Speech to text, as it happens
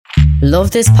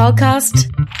Love this podcast?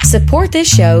 Support this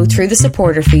show through the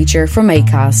supporter feature from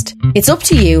Acast. It's up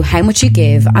to you how much you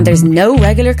give and there's no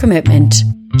regular commitment.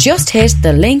 Just hit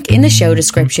the link in the show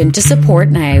description to support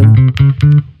now.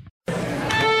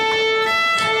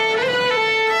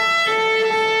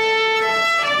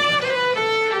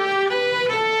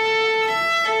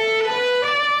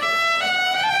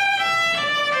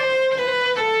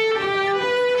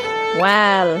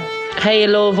 Well, hey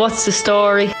love, what's the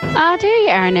story? Ah, there you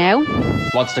are now.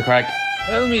 What's the crack?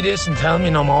 Tell me this and tell me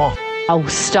no more. Oh,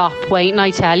 stop waiting,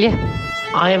 I tell you.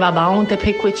 I have a bone to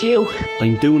pick with you.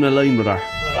 I'm doing a line with her.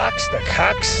 Relax the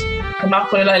cocks. Come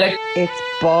up with a like. It's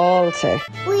Balter.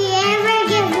 We ever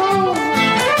give over.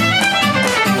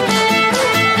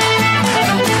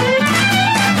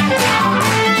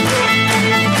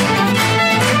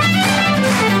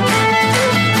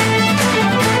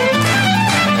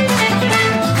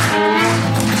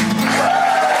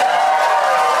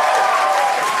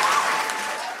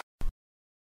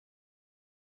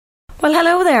 Well,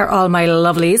 hello there, all my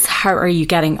lovelies. How are you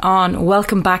getting on?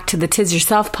 Welcome back to the Tis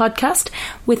Yourself podcast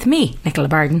with me, Nicola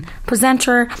Barden,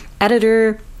 presenter,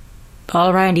 editor,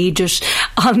 all-round idiot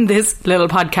on this little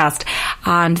podcast.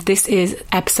 And this is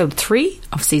episode 3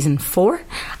 of season 4.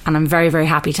 And I'm very, very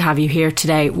happy to have you here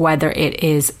today, whether it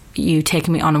is you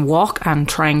taking me on a walk and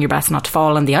trying your best not to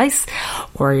fall on the ice,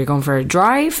 or you're going for a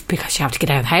drive because you have to get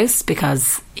out of the house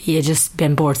because you just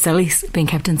been bored silly being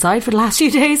kept inside for the last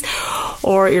few days,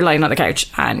 or you're lying on the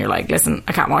couch and you're like, listen,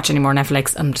 I can't watch any more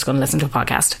Netflix, I'm just going to listen to a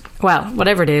podcast. Well,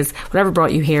 whatever it is, whatever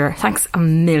brought you here, thanks a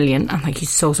million, and thank you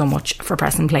so much for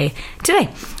pressing play today.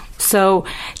 So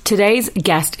today's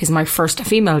guest is my first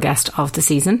female guest of the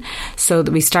season. So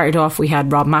that we started off, we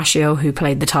had Rob Maschio, who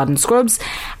played the Todd in Scrubs,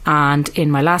 and in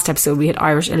my last episode we had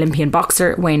Irish Olympian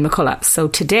boxer Wayne McCullough. So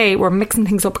today we're mixing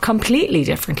things up completely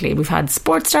differently. We've had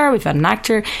sports star, we've had an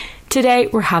actor. Today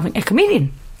we're having a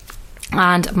comedian,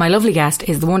 and my lovely guest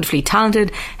is the wonderfully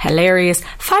talented, hilarious,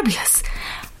 fabulous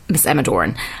Miss Emma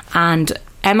Doran. And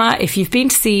Emma, if you've been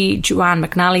to see Joanne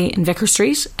McNally in Vicar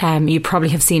Street, you probably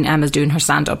have seen Emma's doing her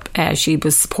stand-up. She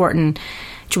was supporting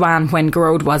Joanne when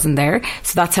Garode wasn't there.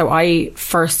 So that's how I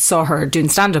first saw her doing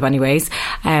stand-up anyways.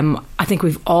 I think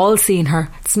we've all seen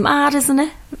her. It's mad, isn't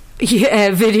it?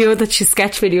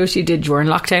 Sketch video she did during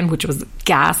lockdown, which was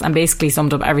gas and basically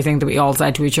summed up everything that we all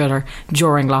said to each other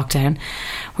during lockdown,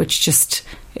 which just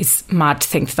is mad to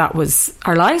think that was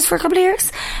our lives for a couple of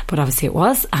years, but obviously it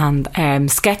was.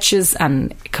 And sketches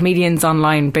and comedians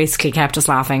online basically kept us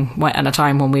laughing at a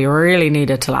time when we really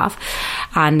needed to laugh.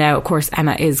 And now, of course,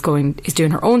 Emma is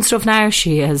doing her own stuff now.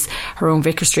 She has her own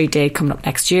Vicar Street date coming up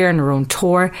next year and her own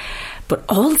tour, but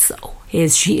also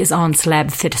she is on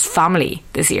Celeb Fittest Family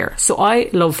this year. So I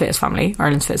love Fittest Family,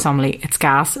 Ireland's Fittest Family. It's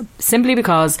gas, simply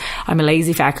because I'm a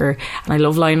lazy fecker and I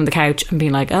love lying on the couch and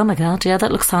being like, oh my god, yeah, that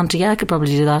looks Santa, yeah, I could probably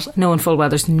do that. Knowing full well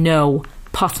there's no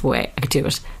possible way I could do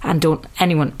it, and don't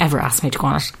anyone ever ask me to go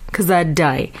on it because I'd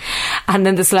die. And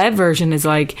then the celeb version is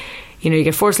like, you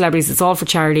get 4 celebrities, it's all for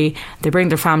charity, they bring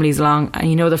their families along,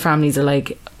 and the families are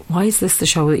like, why is this the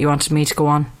show that you wanted me to go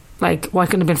on? Like, why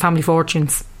couldn't it have been Family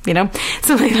Fortunes?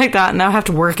 Something like that. Now I have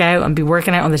to work out and be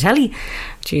working out on the telly.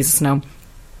 Jesus, no.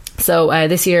 So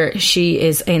this year she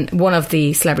is in one of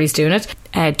the celebrities doing it.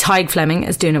 Tyg Fleming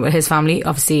is doing it with his family.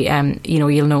 Obviously,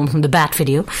 you'll know him from the Bat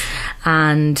video.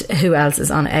 And who else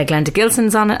is on it? Glenda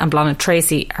Gilson's on it, and Blonde and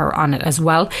Tracy are on it as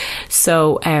well.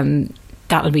 So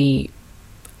that'll be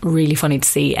really funny to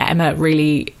see. Emma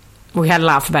really... We had a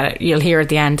laugh about it. You'll hear at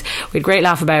the end. We had a great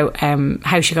laugh about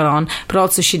how she got on, but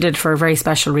also she did it for a very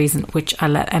special reason, which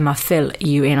I'll let Emma fill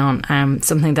you in on.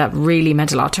 Something that really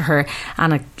meant a lot to her,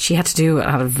 and she had to do it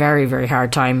at a very, very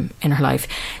hard time in her life.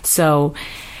 So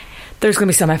there's going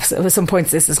to be some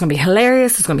points. This is going to be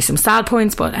hilarious. There's going to be some sad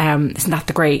points, but isn't that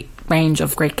the great range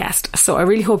of great guests? So I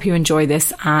really hope you enjoy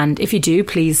this, and if you do,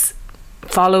 please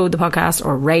follow the podcast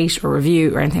or rate or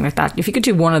review or anything like that. If you could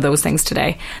do one of those things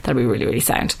today, that'd be really, really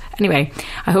sound. Anyway,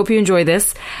 I hope you enjoy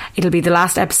this. It'll be the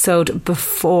last episode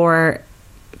before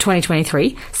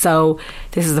 2023. So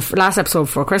this is the last episode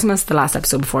before Christmas, the last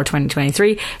episode before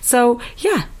 2023. So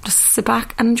yeah, just sit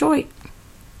back and enjoy.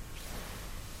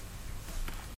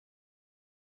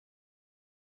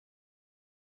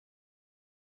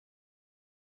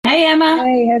 Hey Emma.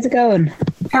 Hi, how's it going?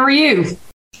 How are you?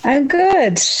 I'm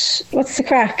good. What's the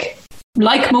crack?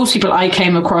 Like most people, I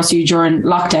came across you during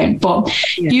lockdown,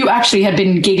 but you actually had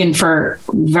been gigging for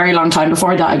a very long time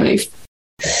before that, I believe.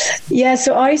 Yeah,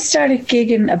 so I started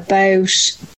gigging about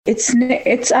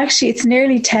it's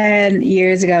nearly 10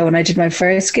 years ago when I did my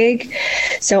first gig.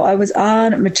 So I was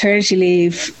on maternity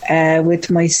leave with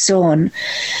my son.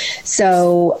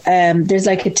 So there's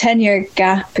like a 10-year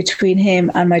gap between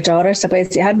him and my daughter. So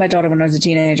basically I had my daughter when I was a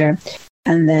teenager.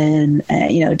 And then,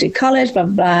 did college, blah,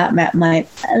 blah, blah, met my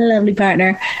lovely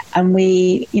partner, and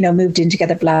we, moved in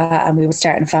together, blah, and we were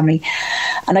starting a family.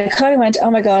 And I kind of went,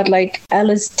 oh my God, like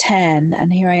Ella's 10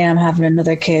 and here I am having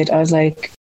another kid. I was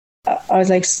like,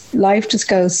 life just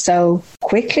goes so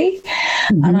quickly.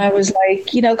 Mm-hmm. And I was like,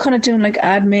 kind of doing like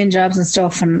admin jobs and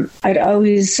stuff. And I'd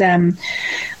always,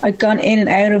 I'd gone in and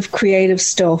out of creative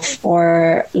stuff,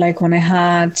 or like when I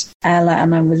had Ella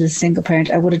and I was a single parent,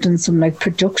 I would have done some like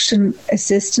production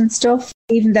assistant stuff.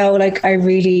 Even though like I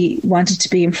really wanted to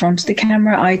be in front of the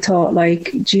camera, I thought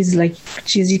like, geez,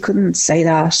 you couldn't say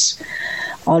that.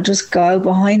 I'll just go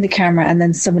behind the camera and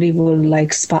then somebody will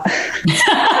like spot.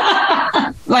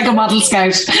 Like a model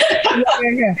scout.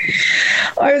 Yeah.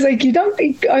 I was like, you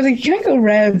can't go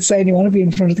around saying you want to be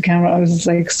in front of the camera. I was just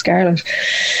like scarlet.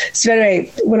 So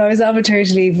anyway, when I was on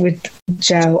maternity leave with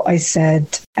Joe, I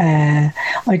said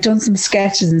I'd done some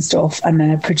sketches and stuff, and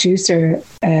a producer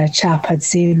chap had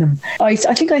seen them. I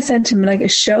think I sent him like a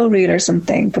show reel or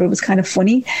something, but it was kind of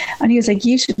funny. And he was like,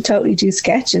 you should totally do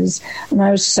sketches. And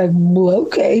I was just like, well,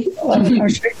 okay.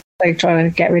 Like trying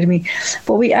to get rid of me.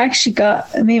 But we actually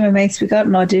me and my mates, we got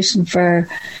an audition for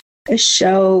a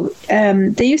show.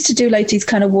 They used to do like these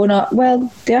kind of one-off,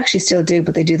 well, they actually still do,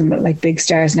 but they do them with like big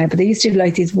stars now, but they used to do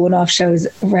like these one-off shows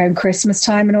around Christmas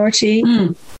time in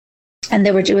RTÉ. And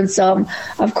they were doing some,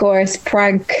 of course,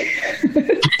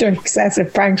 they're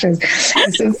excessive prank shows.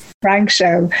 This was a prank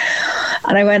show.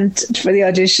 And I went for the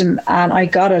audition and I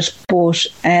got it, but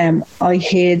I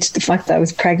hid the fact that I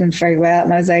was pregnant very well.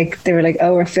 And I was like, they were like,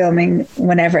 oh, we're filming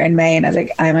whenever in May. And I was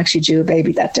like, I'm actually due a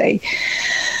baby that day.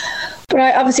 But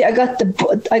I got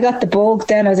the bug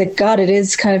then. I was like, God, it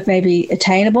is kind of maybe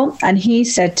attainable. And he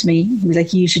said to me, he was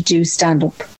like, you should do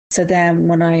stand-up. So then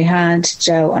when I had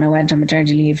Joe and I went on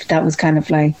maternity leave, that was kind of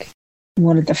like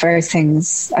one of the first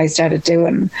things I started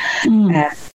doing.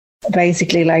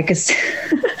 Basically, like as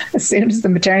soon as the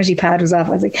maternity pad was off, I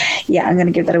was like, yeah, I'm going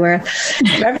to give that a whirl.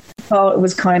 I thought it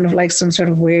was kind of like some sort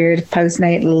of weird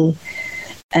postnatal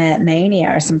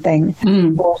mania or something.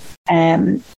 But,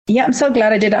 yeah, I'm so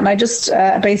glad I did it. And I just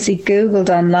basically Googled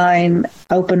online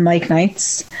open mic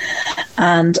nights,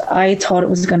 and I thought it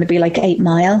was going to be like 8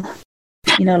 Mile.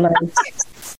 Like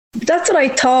that's what I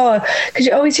thought, because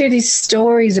you always hear these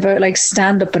stories about like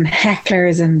stand-up and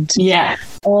hecklers and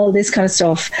all this kind of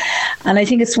stuff. And I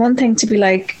think it's one thing to be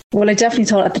like, well, I definitely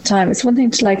thought at the time, it's one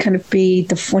thing to like kind of be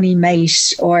the funny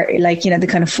mate or like, the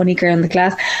kind of funny girl in the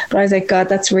class. But I was like, God,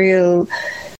 that's real.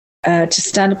 To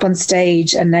stand up on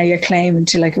stage and now you're claiming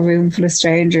to like a room full of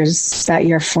strangers that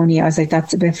you're funny. I was like,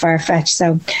 that's a bit far-fetched.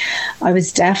 So I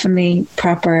was definitely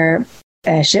proper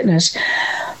shitting it.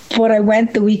 But I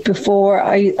went the week before.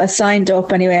 I signed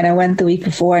up anyway, and I went the week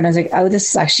before, and I was like, oh, this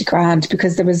is actually grand,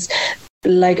 because there was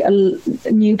like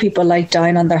new people like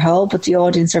dying on their hole, but the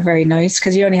audience are very nice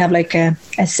because you only have like a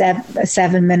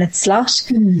 7-minute slot.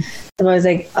 So I was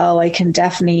like, oh, I can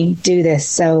definitely do this.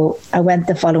 So I went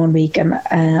the following week, and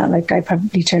like I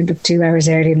probably turned up 2 hours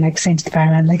early and like saying to the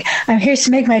barman, like, I'm here to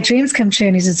make my dreams come true.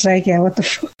 And he's just like, yeah, what the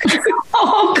fuck?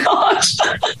 Oh gosh.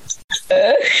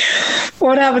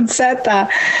 But having said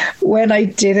that, when I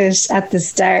did it at the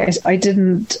start, I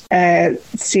didn't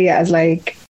see it as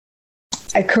like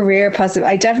a career possible.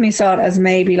 I definitely saw it as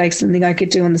maybe like something I could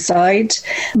do on the side,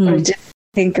 but I didn't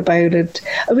think about it.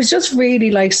 It was just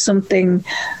really like something.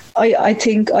 I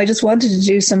think I just wanted to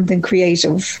do something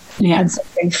creative and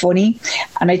something funny.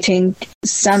 And I think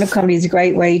stand-up comedy is a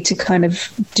great way to kind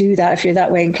of do that if you're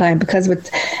that way inclined, because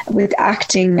with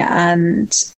acting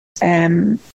and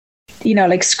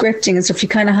like scripting and stuff, you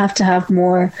kind of have to have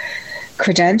more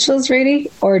credentials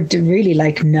really, or to really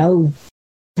like know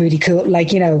really cool,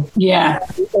 like, or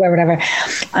whatever.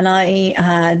 And I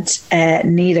had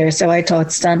neither, so I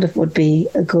thought stand-up would be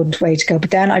a good way to go.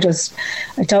 But then I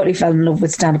totally fell in love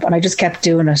with stand-up, and I just kept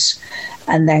doing it,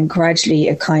 and then gradually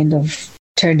it kind of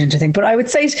turned into a thing. But I would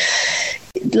say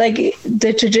like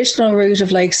the traditional route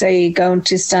of like, say, going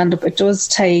to stand-up, it does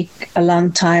take a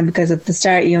long time, because at the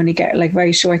start you only get like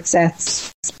very short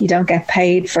sets, you don't get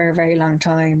paid for a very long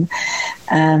time,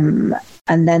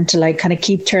 and then to like kind of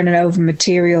keep turning over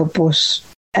material, but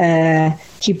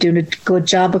keep doing a good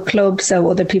job at clubs so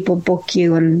other people book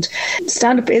you. And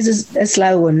stand-up is a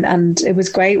slow one, and it was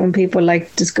great when people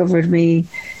like discovered me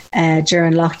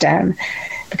during lockdown,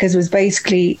 because it was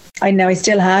basically, I know I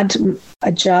still had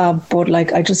a job, but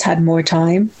like I just had more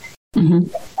time.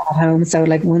 at home. So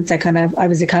like once I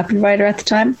was a copywriter at the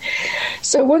time.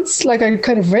 So once like I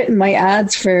kind of written my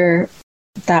ads for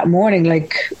that morning,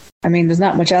 like, I mean, there's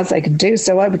not much else I can do.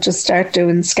 So I would just start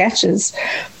doing sketches.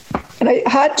 And I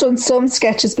had done some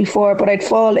sketches before, but I'd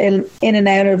fall in and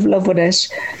out of love with it.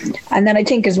 And then I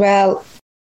think as well,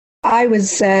 I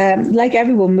was like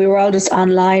everyone, we were all just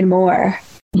online more.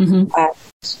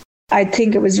 I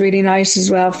think it was really nice as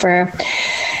well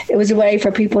it was a way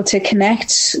for people to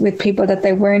connect with people that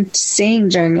they weren't seeing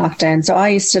during lockdown. So I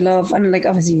used to love, and like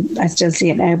obviously I still see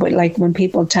it now, but like when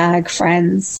people tag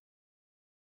friends,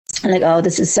 like, oh,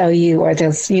 this is so you, or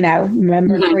this, you know,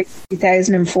 remember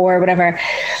 2004 or whatever.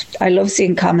 I love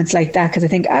seeing comments like that because I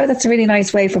think, oh, that's a really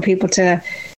nice way for people to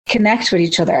connect with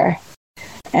each other.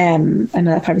 I know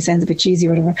that probably sounds a bit cheesy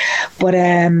or whatever, but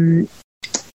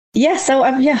yeah, so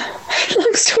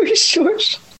long story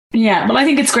short. Yeah, well, I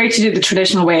think it's great to do the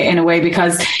traditional way in a way,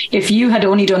 because if you had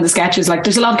only done the sketches, like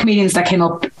there's a lot of comedians that came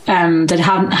up that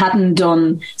hadn't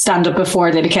done stand-up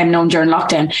before they became known during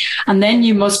lockdown, and then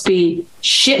you must be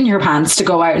shitting your pants to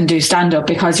go out and do stand-up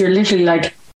because you're literally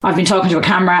like, I've been talking to a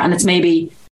camera and it's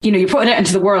maybe, you know, you're putting it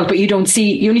into the world, but you only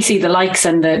see the likes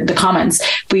and the comments,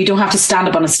 but you don't have to stand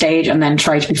up on a stage and then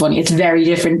try to be funny. It's very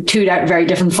different, two very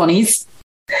different funnies.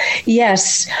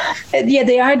 Yes, yeah,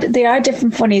 they are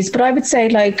different funnies, but I would say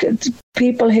like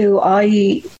people who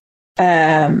I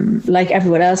like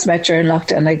everyone else met during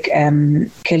lockdown, like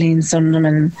Killian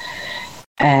Sunderman,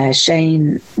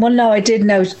 Shane. Well, no, I did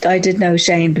know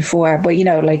Shane before, but you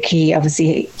know, like he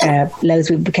obviously loads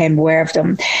of people became aware of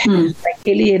them. Like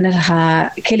Killian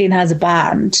has a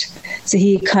band, so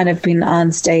he kind of been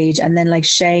on stage, and then like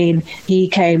Shane, he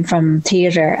came from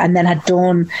theatre and then had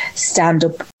done stand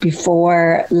up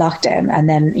before lockdown, and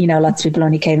then, you know, lots of people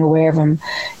only came aware of him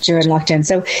during lockdown.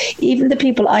 So even the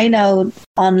people I know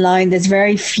online, there's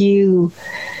very few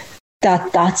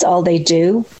that's all they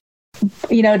do.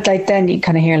 You know, like then you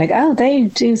kind of hear like, oh, they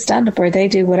do stand up or they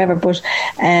do whatever. But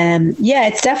yeah,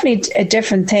 it's definitely a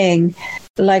different thing.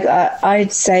 Like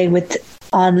I'd say making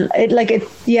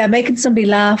somebody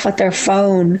laugh at their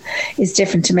phone is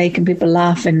different to making people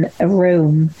laugh in a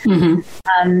room.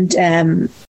 And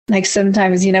like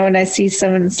sometimes, you know, when I see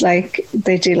someone's like,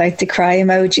 they do like the cry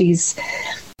emojis,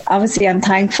 obviously I'm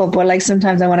thankful, but like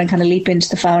sometimes I want to kind of leap into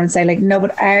the phone and say like, no,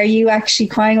 but are you actually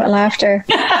crying with laughter?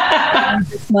 I'm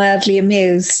just mildly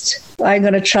amused. I'm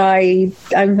going to try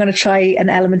an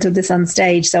element of this on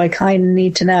stage, so I kind of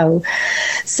need to know.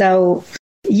 So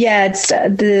yeah, it's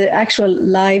the actual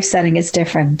live setting is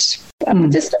different.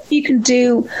 Just stuff you can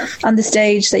do on the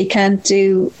stage that you can't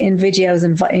do in videos,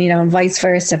 and you know, and vice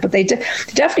versa. But they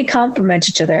definitely complement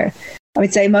each other. I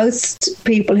would say most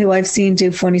people who I've seen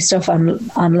do funny stuff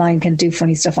online can do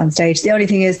funny stuff on stage. The only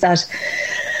thing is that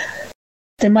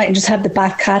they might just have the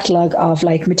back catalogue of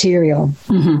like material.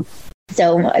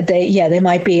 So they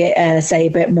might be say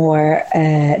a bit more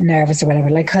nervous or whatever.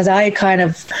 Like, because I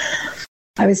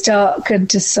was talking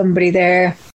to somebody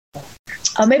there.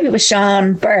 Oh, maybe it was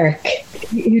Sean Burke,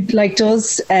 who like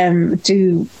does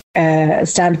do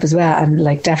stand up as well, and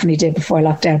like definitely did before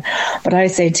lockdown. But I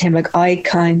was saying to him, like, I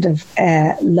kind of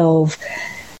love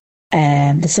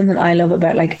there's something I love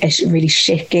about like a really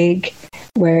shit gig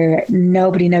where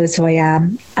nobody knows who I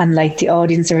am, and like the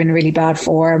audience are in really bad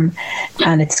form,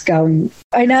 and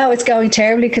I know it's going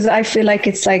terribly, because I feel like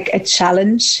it's like a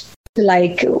challenge to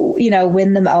like, you know,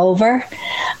 win them over.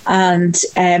 And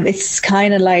it's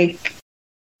kind of like,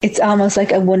 it's almost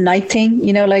like a one night thing,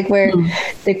 you know, like where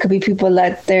there could be people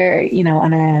that they're, you know,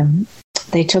 and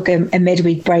they took a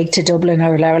midweek break to Dublin,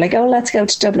 or like, oh, let's go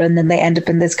to Dublin. And then they end up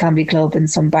in this comedy club in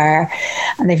some bar,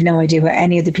 and they've no idea who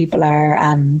any of the people are.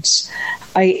 And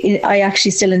I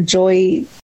actually still enjoy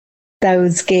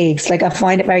those gigs. Like, I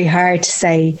find it very hard to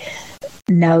say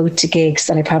no to gigs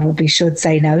that I probably should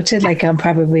say no to. Like, I'm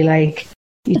probably like,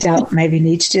 you don't maybe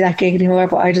need to do that gig anymore,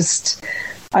 but I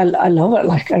love it.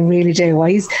 Like, I really do. There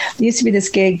used to be this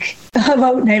gig, I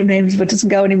won't name names, but it doesn't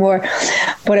go anymore,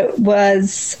 but it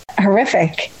was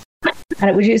horrific, and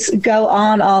it would just go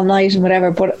on all night and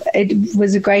whatever, but it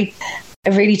was it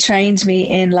really trained me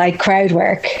in like crowd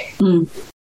work.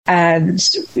 And,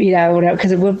 you know,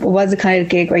 because it was a kind of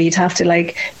gig where you'd have to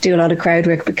like do a lot of crowd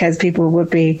work, because people would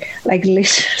be like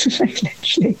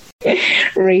literally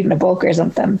reading a book or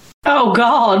something. Oh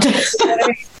God.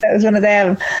 That was one of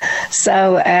them.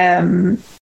 So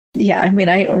yeah, I mean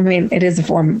it is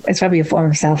it's probably a form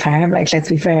of self-harm, like, let's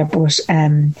be fair, but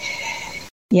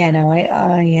yeah,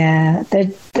 no,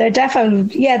 they're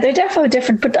definitely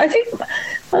different. But I think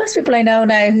most people I know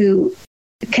now who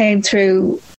came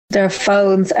through their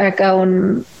phones are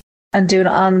going and doing it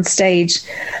on stage.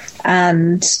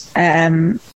 and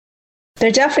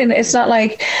they're definitely. It's not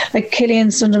like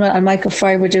Killian Sunderland and Michael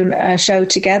Fry were doing a show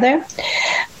together,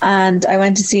 and I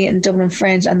went to see it in Dublin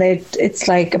Fringe, and it's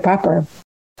like a proper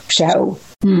show.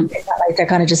 It's not like they're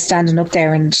kind of just standing up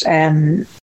there and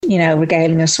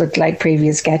regaling us with like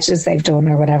previous sketches they've done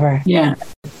or whatever. Yeah,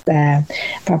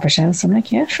 proper show. So I'm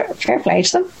like, yeah, fair play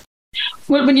to them.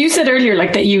 Well, when you said earlier,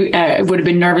 like that you would have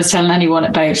been nervous telling anyone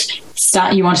about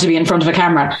you wanted to be in front of a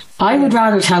camera, I would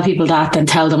rather tell people that than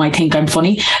tell them I think I'm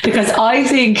funny, because I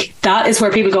think that is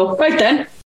where people go, right then,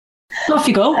 off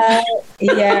you go.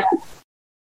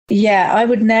 Yeah, I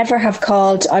would never have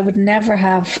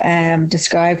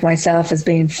described myself as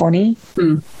being funny.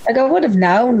 Like, I would have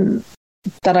known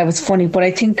that I was funny, but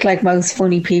I think like most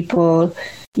funny people,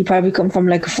 you probably come from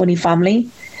like a funny family.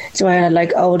 So I had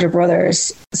like older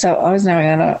brothers. So I was never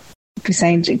going to be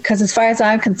saying, because as far as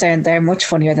I'm concerned, they're much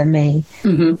funnier than me.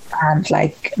 And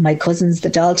like my cousins, the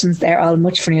Daltons, they're all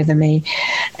much funnier than me.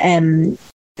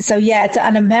 So yeah,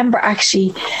 and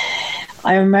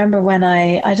I remember when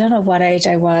I don't know what age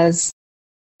I was.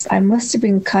 I must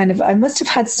have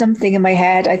had something in my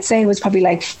head. I'd say it was probably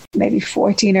like maybe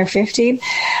 14 or 15.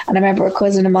 And I remember a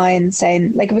cousin of mine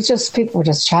saying, like, it was just, people were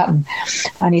just chatting.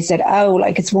 And he said, oh,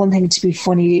 like, it's one thing to be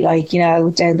funny, like,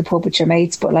 down the pub with your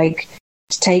mates, but like,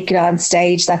 to take it on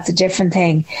stage, that's a different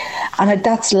thing. And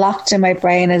that's locked in my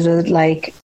brain as a,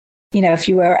 like, if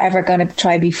you were ever going to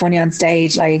try to be funny on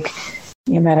stage, like,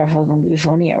 you better fucking be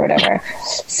funny or whatever.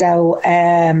 So,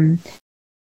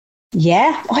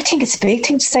 yeah, I think it's a big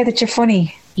thing to say that you're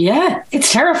funny. Yeah,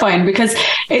 it's terrifying because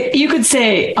you could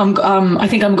say, I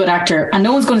think I'm a good actor, and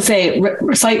no one's going to say,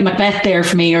 recite Macbeth there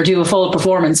for me or do a full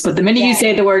performance. But the minute you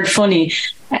say the word funny,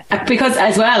 because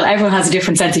as well, everyone has a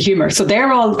different sense of humour. So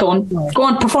they're all going, go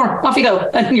on, perform, off you go.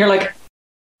 And you're like,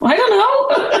 I don't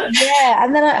know. Yeah,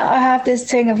 and then I have this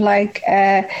thing of like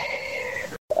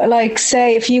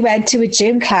say if you went to a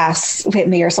gym class with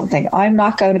me or something, I'm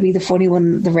not going to be the funny one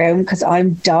in the room because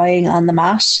I'm dying on the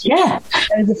mat. Yeah,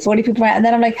 there's the funny people around, and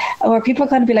then I'm like, oh, are people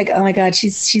going to be like, oh my god,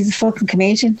 she's a fucking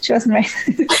comedian, she wasn't right.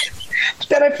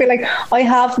 Then I feel like I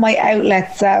have my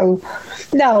outlet. So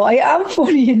no, I am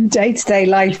funny in day-to-day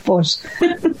life, but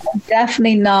I'm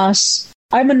definitely not.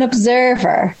 I'm an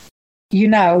observer,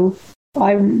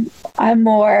 I'm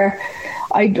more.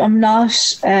 I'm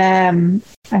not.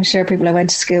 I'm sure people I went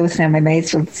to school with now, my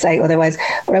mates will say otherwise,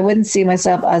 but I wouldn't see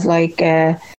myself as like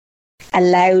a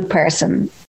loud person.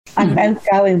 I'm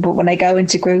outgoing, but when I go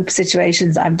into group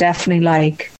situations, I'm definitely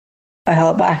like, I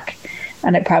hold back,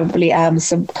 and I probably am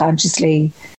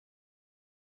subconsciously.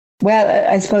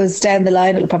 Well, I suppose down the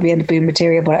line it'll probably end up being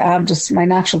material, but I'm just, my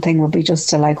natural thing would be just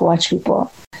to like watch people.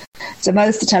 So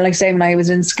most of the time, like say when I was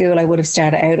in school, I would have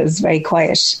started out as very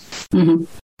quiet.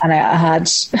 And I had,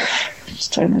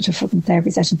 just trying to do a fucking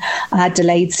therapy session, I had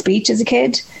delayed speech as a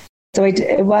kid. So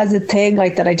it was a thing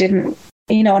like that I didn't,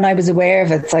 and I was aware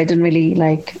of it. So I didn't really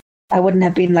like, I wouldn't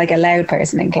have been like a loud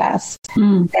person in class.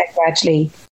 Then gradually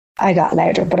I got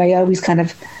louder, but I always kind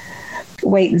of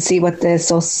wait and see what the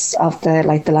sus of the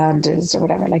land is or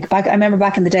whatever. Like I remember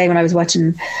back in the day when I was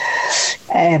watching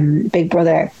Big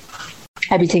Brother,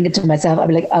 I'd be thinking to myself, I'd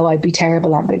be like, oh, I'd be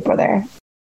terrible on Big Brother.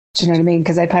 Do you know what I mean?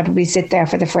 Because I'd probably sit there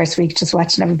for the first week just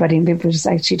watching everybody and people were just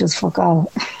like, she does fuck all.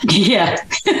 Yeah.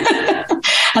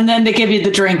 And then they give you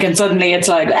the drink and suddenly it's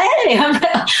like, hey,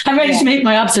 I'm ready to make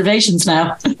my observations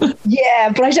now.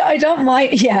 Yeah, but I don't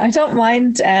mind. Yeah, I don't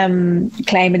mind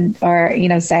claiming or,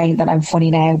 saying that I'm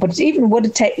funny now. But it even would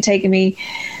have taken me,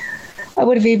 I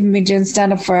would have even been doing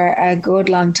stand-up for a good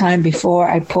long time before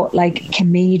I put like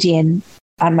comedian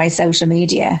on my social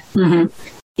media.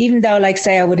 Even though, like,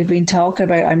 say I would have been talking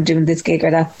about I'm doing this gig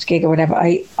or that gig or whatever,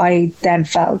 I then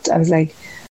felt, I was like,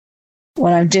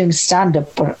 well, I'm doing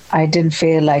stand-up, but I didn't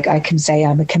feel like I can say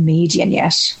I'm a comedian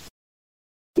yet.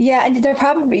 Yeah, and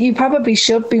you probably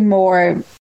should be more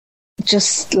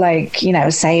just like,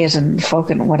 say it and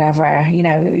fucking whatever.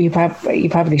 You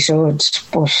probably should,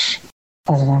 but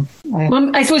I don't know.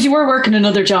 Well, I suppose you were working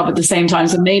another job at the same time,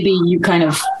 so maybe you kind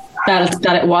of felt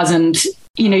that it wasn't,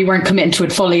 you weren't committing to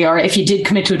it fully, or if you did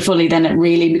commit to it fully, then it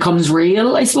really becomes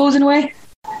real, I suppose, in a way.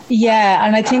 Yeah,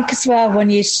 and I think as well when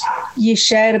you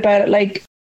shout about it, like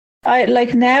I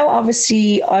like now,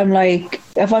 obviously I'm like,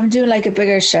 if I'm doing like a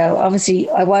bigger show, obviously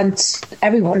I want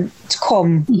everyone to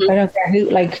come. I don't care who,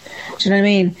 like, do you know what I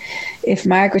mean? If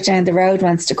Margaret down the road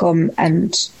wants to come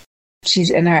and she's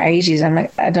in her 80s, I'm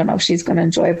like, I don't know if she's going to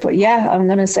enjoy it, but yeah, I'm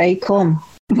going to say come.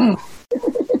 Come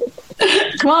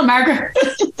on, Margaret.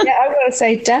 Yeah, I'm going to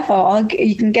say defo.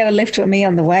 You can get a lift with me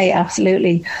on the way,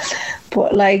 absolutely.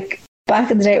 But like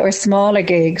back in the day or smaller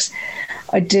gigs,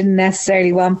 I didn't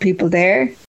necessarily want people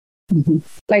there.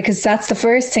 Like, because that's the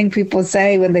first thing people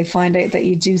say when they find out that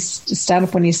you do stand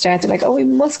up when you start. They're like, oh, we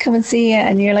must come and see you.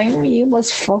 And you're like, oh, you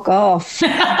must fuck off.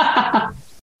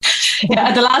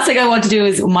 Yeah, the last thing I want to do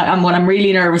is when I'm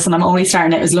really nervous and I'm only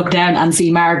starting it is look down and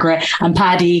see Margaret and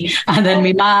Paddy and then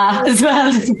me ma as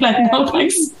well. Like, no,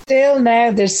 thanks. Still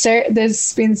now,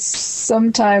 there's been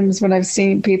some times when I've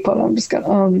seen people, I'm just going,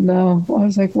 oh no. I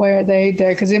was like, why are they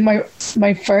there? Because in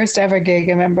my first ever gig,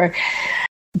 I remember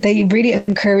they really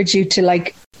encourage you to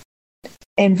like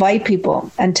invite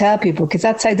people and tell people, because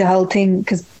that's how the whole thing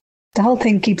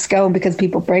keeps going, because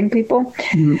people bring people.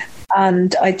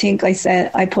 And I think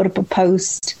I put up a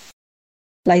post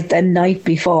like the night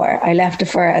before. I left it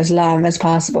for as long as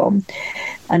possible.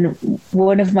 And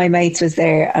one of my mates was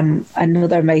there, and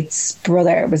another mate's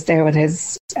brother was there with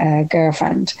his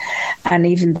girlfriend. And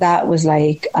even that was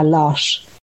like a lot.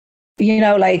 You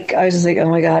know, like I was just like, oh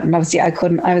my God. And obviously I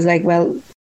was like, well,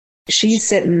 she's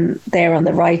sitting there on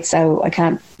the right, so I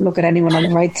can't look at anyone on the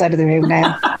right side of the room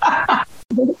now.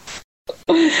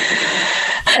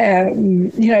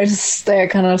 You know, just there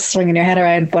kind of swinging your head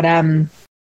around. But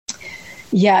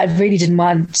yeah, I really didn't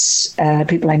want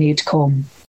people I knew to come.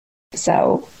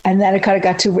 So, and then it kind of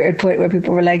got to a weird point where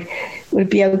people were like, would it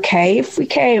be okay if we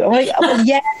came? I'm like, oh, well,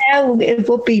 yeah, no, it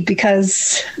would be,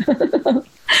 because...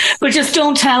 But just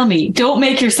don't tell me. Don't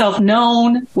make yourself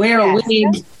known. Wear a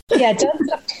wig. Yeah, don't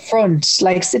sit up the front.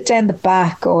 Like, sit down the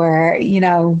back, or, you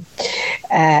know,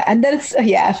 and then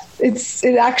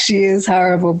it actually is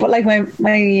horrible. But like my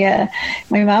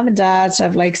mom and dad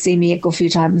have like seen me a good few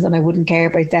times, and I wouldn't care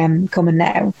about them coming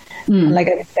now. And, like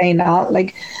I was saying,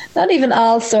 not even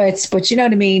all sorts, but you know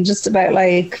what I mean, just about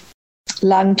like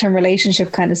long-term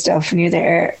relationship kind of stuff. And you're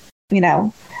there, you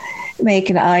know,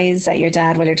 making eyes at your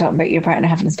dad while you're talking about your partner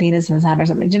having his penis in his hand or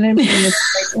something. Do you know what I mean?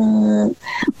 It's like,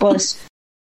 but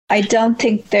I don't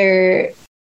think there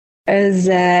is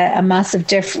a massive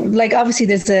difference. Like, obviously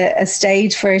there's a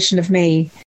stage version of me.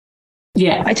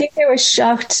 Yeah. I think they were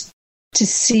shocked to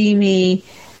see me.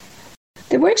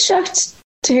 They weren't shocked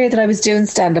to hear that I was doing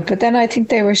stand-up, but then I think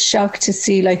they were shocked to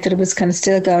see like that it was kind of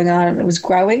still going on and it was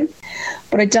growing.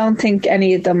 But I don't think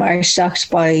any of them are shocked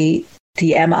by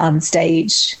the Emma on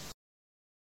stage.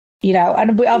 You know,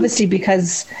 and we, obviously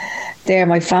because they're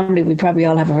my family, we probably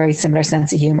all have a very similar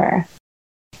sense of humour.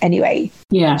 Anyway,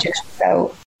 yeah.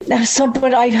 So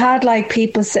but I've had like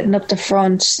people sitting up the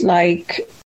front, like,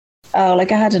 oh,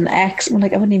 like I had an ex. Well,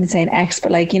 like I wouldn't even say an ex,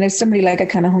 but like, you know, somebody like I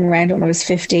kind of hung around when I was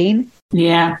 15.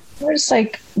 Yeah. We're just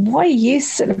like, why are you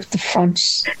sitting up the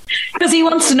front? Because he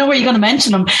wants to know where you're going to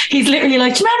mention him. He's literally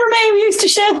like, do you remember me? We used to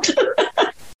shout.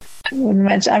 I wouldn't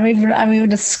mention. I'm even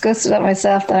disgusted at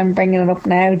myself that I'm bringing it up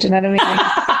now. Do you know what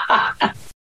I mean?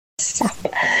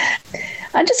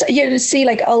 And just, you know, see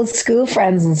like old school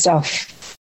friends and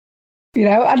stuff, you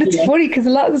know. And it's funny because a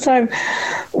lot of the time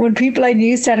when people I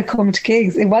knew started coming to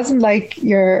gigs, it wasn't like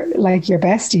your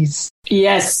besties.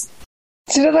 Yes.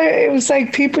 So, you know, it was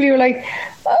like people you were like,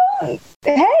 oh,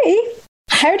 hey,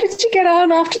 how did you get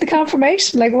on after the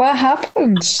confirmation? Like, what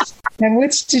happened? And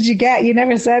which did you get? You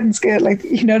never said in school, like,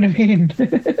 you know what I mean?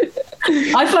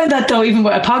 I find that though, even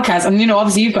with a podcast, and you know,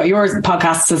 obviously you've got yours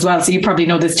podcasts as well, so you probably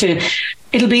know this too.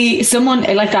 It'll be someone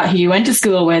like that who you went to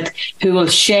school with who will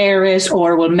share it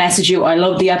or will message you, I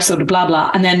love the episode of blah,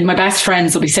 blah. And then my best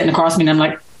friends will be sitting across me and I'm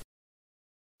like,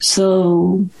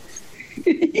 so...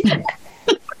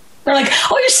 They're like,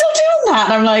 oh, you're still doing that?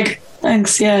 And I'm like,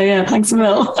 thanks, yeah, thanks a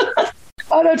mil.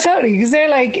 Oh, no, totally. Because they're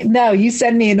like, no, you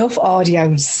send me enough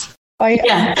audios.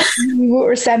 You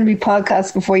were sending me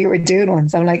podcasts before you were doing one.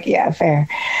 So I'm like, yeah, fair.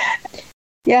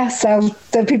 Yeah, so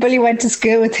the people you went to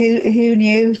school with who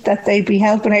knew that they'd be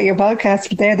helping out your podcast,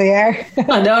 but there they are.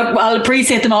 I know, I'll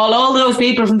appreciate them all those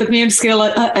people from the community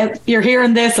school. You're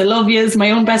hearing this, I love you, my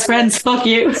own best friends, fuck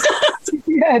you.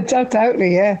 Yeah,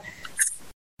 totally, yeah.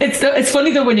 It's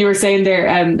funny though when you were saying there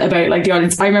about like the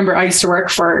audience. I remember I used to work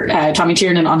for Tommy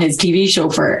Tiernan on his TV show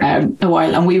for a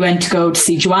while, and we went to go to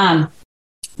see Joanne.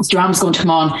 Joanne was going to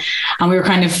come on, and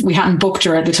we hadn't booked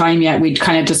her at the time yet. We'd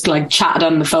kind of just like chatted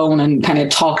on the phone and kind of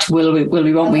talked, will we,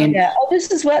 won't we? And, yeah. Oh,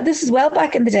 this is well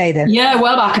back in the day then. Yeah,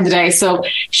 well back in the day. So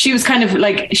she was kind of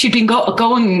like, she'd been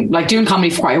going like doing comedy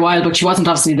for quite a while, but she wasn't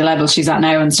obviously the level she's at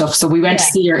now and stuff. So we went to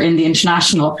see her in the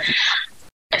International.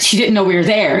 she didn't know we were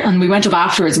there, and we went up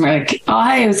afterwards and we were like, oh,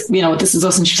 hi, this is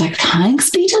us. And she's like, thanks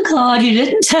be to God you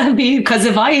didn't tell me, because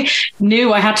if I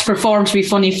knew I had to perform to be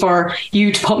funny for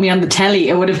you to put me on the telly,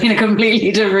 it would have been a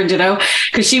completely different,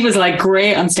 because she was like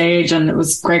great on stage and it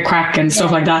was great crack and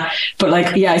stuff like that. But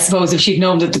like, yeah, I suppose if she'd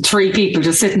known that the three people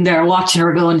just sitting there watching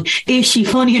her going, is she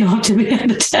funny enough to be on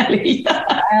the telly?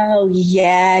 Oh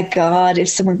yeah, God, if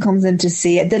someone comes in to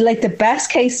see it, the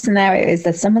best case scenario is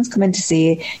that someone's come in to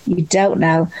see it, you don't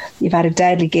know, you've had a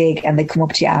deadly gig, and they come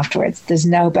up to you afterwards. There's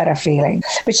no better feeling.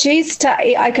 But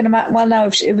I can imagine, well, now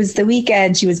if it was the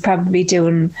weekend, she was probably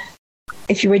doing,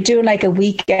 if you were doing like a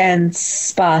weekend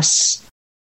spot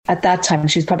at that time,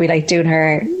 she was probably like doing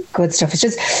her good stuff. It's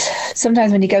just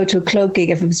sometimes when you go to a club gig,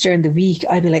 if it was during the week,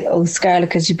 I'd be like, oh, Scarlett,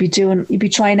 because you'd be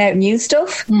trying out new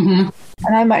stuff. Mm-hmm.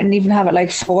 And I mightn't even have it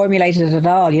like formulated at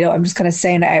all. I'm just kind of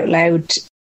saying it out loud.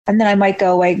 And then I might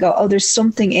go away and go, oh, there's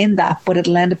something in that, but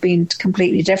it'll end up being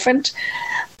completely different.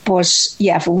 But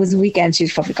yeah, if it was a weekend,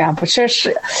 she'd probably go. But sure,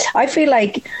 I feel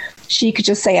like she could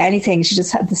just say anything. She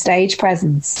just had the stage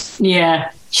presence.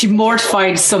 Yeah. She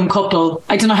mortified some couple.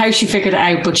 I don't know how she figured it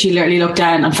out, but she literally looked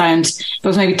down and found there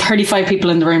was maybe 35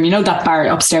 people in the room. That bar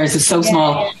upstairs is so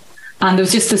small. And there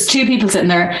was just those two people sitting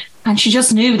there, and she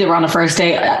just knew they were on a first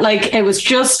date. Like, it was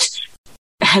just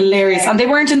hilarious. And they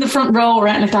weren't in the front row or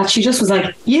anything like that. She just was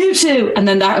like, you two. And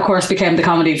then that, of course, became the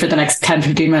comedy for the next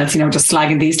 10-15 minutes, just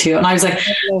slagging these two. And I was like,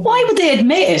 why would they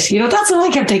admit it? That's what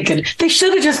I kept thinking. They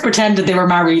should have just pretended they were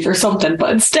married or something. But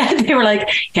instead they were like,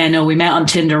 yeah, no, we met on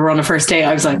Tinder, we're on a first date.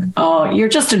 I was like, oh, you're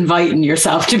just inviting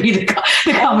yourself to be the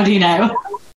comedy now.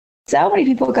 So many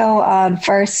people go on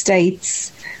first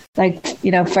dates, like,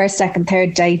 first, second,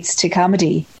 third dates to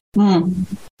comedy. Mm.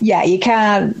 Yeah, you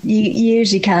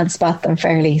usually can't spot them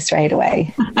fairly straight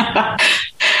away.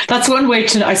 That's one way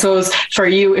to, I suppose, for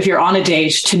you, if you're on a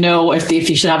date, to know if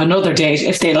you should have another date,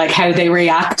 if they like how they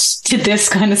react to this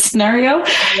kind of scenario.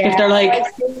 Yeah, if they're like,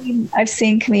 I've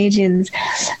seen comedians,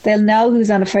 they'll know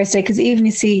who's on a first date, because even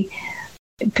you see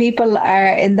people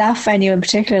are in that venue in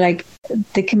particular, like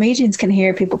the comedians can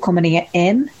hear people coming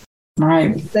in,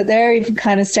 right? So they're even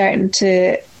kind of starting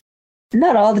to,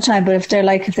 not all the time, but if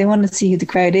they want to see who the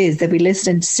crowd is, they'll be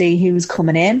listening to see who's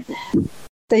coming in.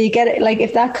 So you get it, like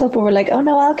if that couple were like, oh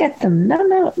no, I'll get them.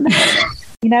 No.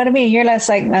 You know what I mean? You're less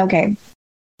like, okay,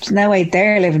 there's no way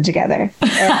they're living together.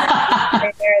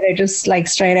 They're just like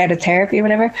straight out of therapy or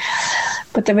whatever.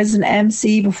 But there was an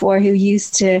MC before who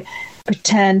used to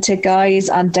pretend to guys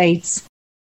on dates.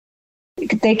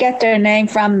 They get their name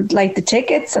from like the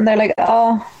tickets, and they're like,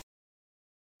 oh,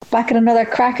 back at another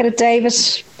crack at it, David.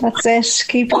 That's it.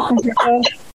 Keep looking,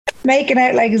 making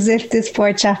out like as if this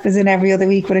poor chap is in every other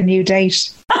week with a new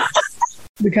date.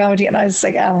 The comedy, and I was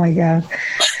like, oh my God.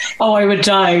 Oh, I would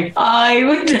die.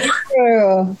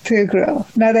 Too cruel.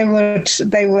 No, they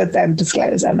would then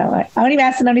disclose. I know. Only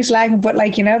messing, only slagging, but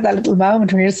like, that little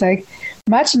moment where you're just like,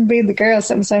 imagine being the girl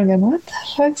sitting going, what the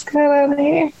fuck's going on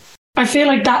here? I feel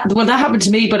like that happened to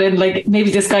me, but in like,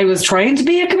 maybe this guy was trying to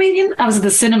be a comedian. I was at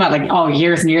the cinema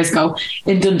years and years ago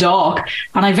in Dundalk,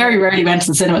 and I very rarely went to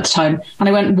the cinema at the time. And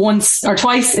I went once or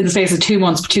twice in the space of 2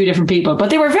 months with two different people,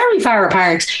 but they were very far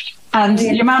apart. And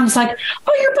your man was like,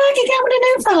 oh, you're back again with a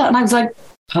new fella. And I was like,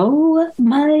 oh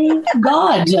my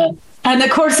God. And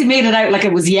of course he made it out like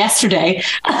it was yesterday.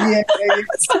 Yeah.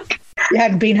 You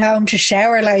hadn't been home to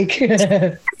shower, like.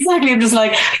 Exactly. I'm just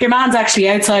like, your man's actually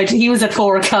outside. He was at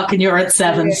 4:00 and you're at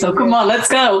 7. So come on, let's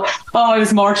go. Oh, I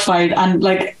was mortified. And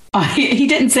like, he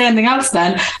didn't say anything else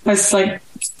then. I was just like,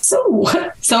 so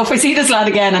if I see this lad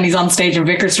again and he's on stage in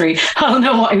Vicar Street, I'll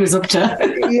know what he was up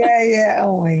to. Yeah.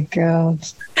 Oh my God.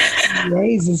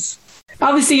 Jesus.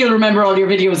 Obviously you'll remember all your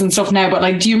videos and stuff now, but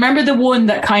like, do you remember the one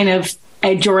that kind of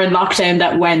during lockdown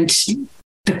that went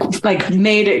like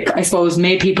made it, I suppose,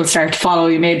 made people start to follow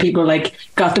you, made people like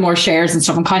got the more shares and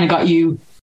stuff and kind of got you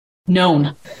known?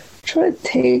 I'm trying to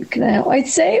think now. I'd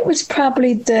say it was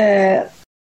probably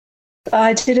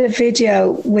I did a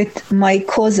video with my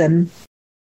cousin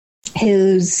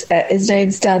who's his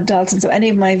name's Dan Dalton. So any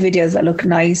of my videos that look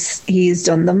nice, he's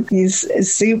done them. He's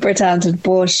super talented.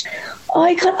 But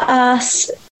I got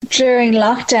asked during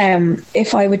lockdown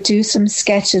if I would do some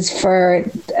sketches for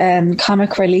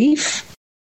Comic Relief.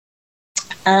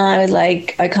 And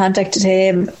I contacted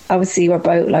him. Obviously, we're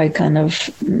both like kind of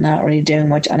not really doing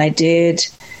much. And I did,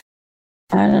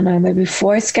 I don't know, maybe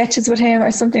 4 sketches with him or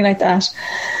something like that.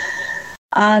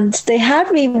 And they had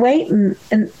me waiting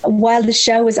while the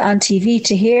show was on TV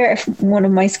to hear if one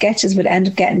of my sketches would end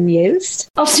up getting used.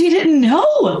 Oh, so you didn't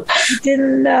know? I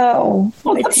didn't know.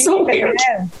 Oh, that's so weird.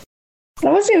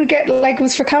 I wasn't even getting, like, it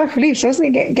was for comic relief, so I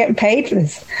wasn't even getting paid for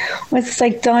this. I was just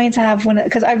like dying to have one,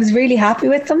 because I was really happy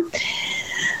with them. I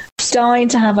was dying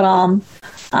to have it on,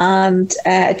 and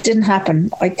it didn't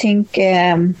happen. I think,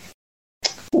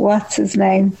 what's his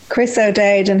name? Chris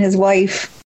O'Dowd and his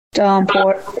wife, Dawn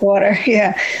Porter,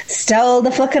 stole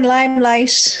the fucking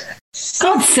limelight.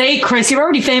 God's sake, Chris, you're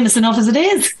already famous enough as it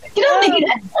is. You don't need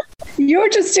it. You're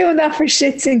just doing that for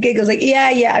shits and giggles. Like,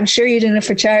 yeah, I'm sure you're doing it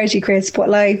for charity, Chris, but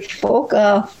like, fuck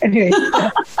off. Anyway,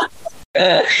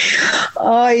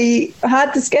 I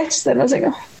had the sketches then. I was like,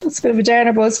 oh, that's a bit of a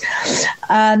downer buzz.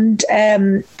 And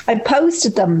I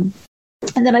posted them.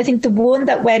 And then I think the one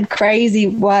that went crazy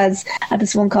was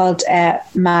this one called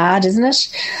Mad, isn't it?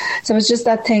 So it was just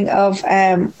that thing of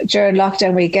during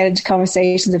lockdown where you get into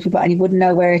conversations with people and you wouldn't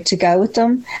know where to go with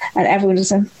them. And everyone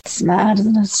just went, it's mad,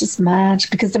 isn't it? It's just mad.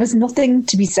 Because there was nothing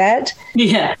to be said.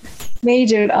 Yeah. Me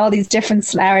doing all these different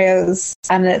scenarios.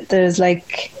 And there's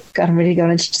like, God, I'm really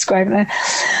going into describing it.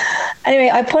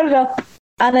 Anyway, I put it up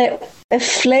and it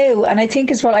flew, and I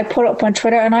think as well I put it up on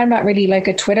Twitter, and I'm not really like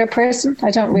a Twitter person.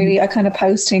 I kind of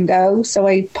post and go, so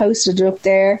I posted it up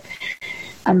there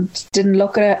and didn't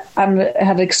look at it, and it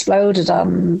had exploded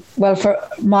on, well, for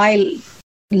my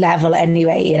level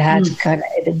anyway, it had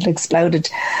it exploded.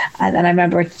 And then I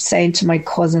remember saying to my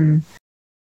cousin,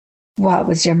 what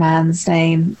was your man's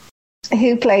name?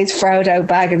 Who plays Frodo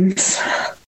Baggins?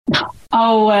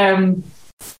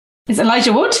 Is it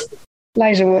Elijah Wood?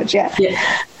 Elijah Wood, yeah.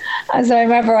 And so I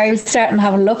remember I was starting to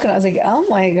have a look, and I was like, oh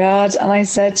my God. And I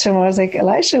said to him, I was like,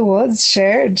 Elijah Woods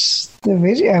shared the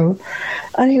video.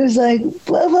 And he was like,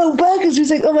 well, Baggins. He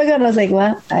was like, oh my God. And I was like,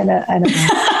 well, I know.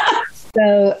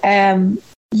 So,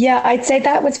 I'd say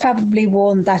that was probably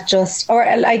one that just, or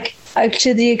like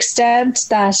to the extent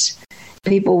that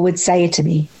people would say it to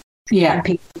me. Yeah. And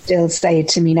people still say it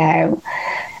to me now.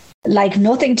 Like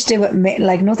nothing to do with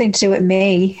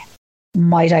me,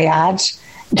 might I add.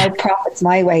 No profits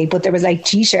my way, but there was like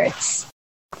t-shirts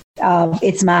of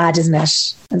 "It's mad, isn't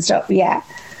it?" and stuff. Yeah.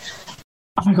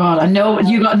 Oh my God, I know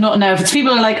you got nothing out. It's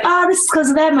people are like, this is because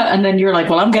of them, and then you're like,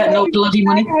 well, I'm getting no bloody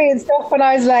money and stuff. And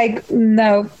I was like,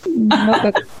 no.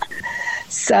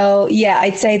 So yeah,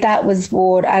 I'd say that was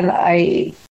one, and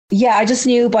I just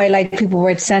knew by like people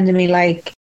were sending me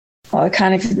like, I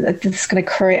kind of this is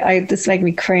gonna this make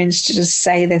me cringe to just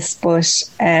say this, but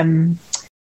fan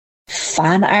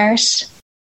art.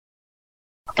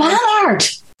 Fan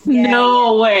art? Yeah.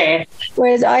 No way.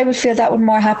 Whereas I would feel that would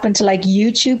more happen to like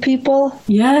YouTube people.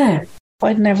 Yeah.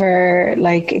 I'd never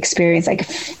like experience like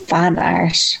fan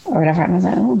art or whatever. And I was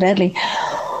like, oh, deadly.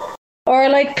 Or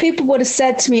like people would have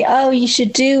said to me, oh, you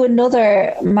should do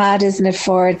another Mad, isn't it,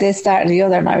 for this, that, and the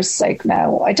other. And I was like,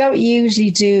 no, I don't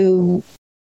usually do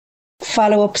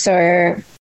follow-ups or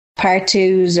part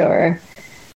twos, or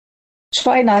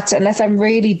try not to, unless I'm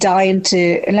really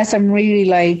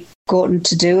like going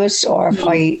to do it, or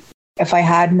if I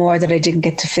had more that I didn't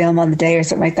get to film on the day or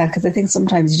something like that. Because I think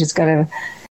sometimes you just gotta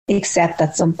accept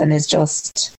that something is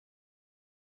just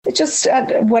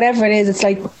whatever it is. It's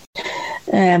like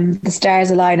the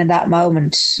stars align in that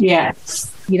moment. Yeah,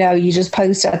 you know, you just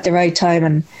post it at the right time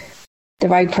and the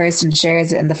right person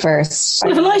shares it in the first.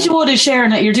 Well, if Elijah Wood is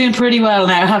sharing it, you're doing pretty well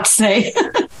now, I have to say.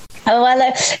 Oh,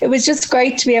 well, it was just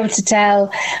great to be able to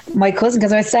tell my cousin,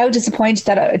 because I was so disappointed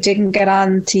that it didn't get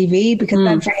on TV, because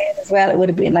then for him as well, it would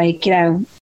have been like, you know,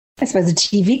 I suppose a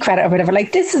TV credit or whatever.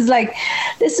 Like, this is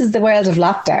the world of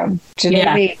lockdown. Do you know what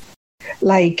I mean?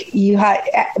 Like, you had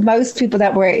most people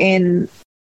that were in,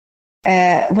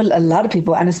 a lot of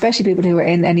people, and especially people who were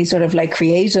in any sort of like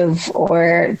creative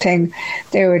or thing,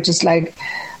 they were just like,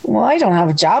 well, I don't have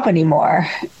a job anymore.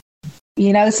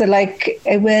 You know, so like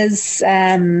it was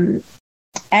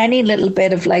any little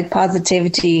bit of like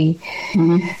positivity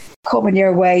coming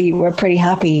your way, you were pretty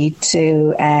happy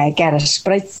to get it.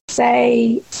 But I'd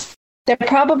say there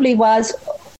probably was,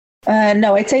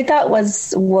 I'd say that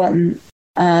was one.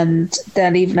 And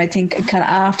then even I think kind of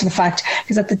after the fact,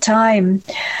 because at the time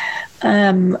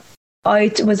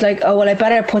I was like, oh, well, I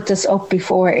better put this up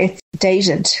before it's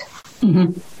dated.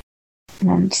 And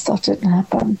I just thought it didn't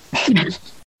happen.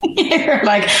 You're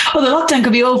like, oh, the lockdown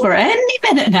could be over any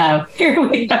minute now. Here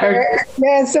we are.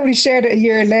 Yeah, somebody shared it a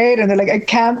year later and they're like, I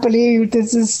can't believe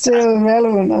this is still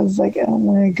relevant. I was like, oh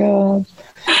my God.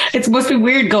 It must be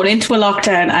weird going into a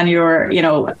lockdown and you're, you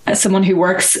know, someone who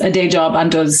works a day job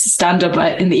and does stand-up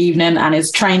in the evening and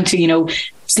is trying to, you know,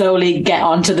 slowly get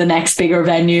onto the next bigger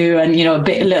venue and, you know,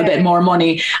 a little bit more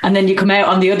money. And then you come out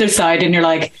on the other side and you're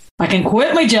like, I can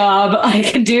quit my job. I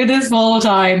can do this full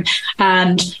time.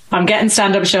 And I'm getting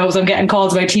stand-up shows. I'm getting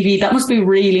calls about TV. That must be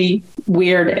really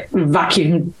weird,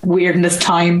 vacuum weird in this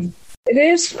time. It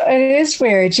is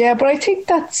weird, yeah. But I think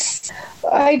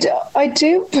I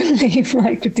do believe,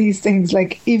 like, with these things,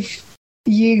 like, if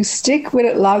you stick with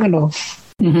it long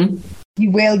enough,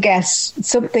 you will get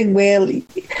something.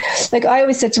 Like, I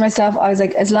always said to myself, I was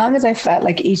like, as long as I felt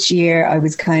like each year I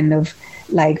was kind of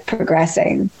like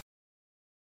progressing,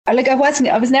 I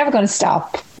was never going to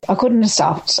stop. I couldn't have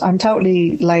stopped. I'm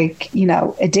totally, like,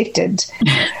 addicted.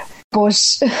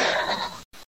 But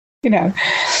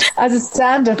as a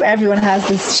stand-up, everyone has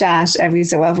this chat every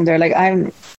so often. They're like,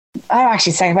 I'm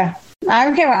actually saying,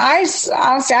 I'm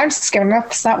just giving up.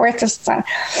 It's not worth it.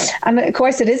 And of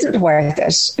course, it isn't worth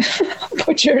it.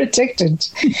 But you're addicted.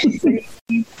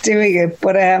 Keep doing it.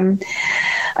 But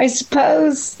I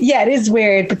suppose, yeah, it is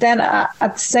weird. But then at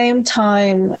the same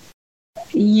time,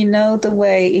 the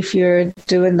way if you're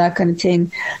doing that kind of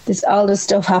thing, there's all this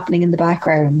stuff happening in the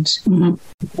background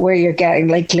where you're getting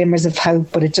like glimmers of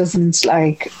hope, but it doesn't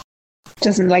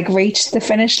reach the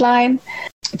finish line.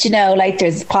 Like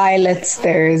there's pilots,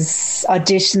 there's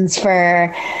auditions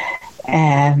for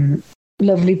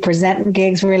lovely presenting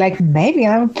gigs where you're like, maybe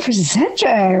I'm a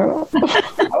presenter.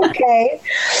 Okay.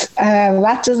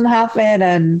 That doesn't happen.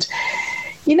 And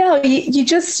you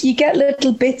get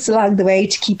little bits along the way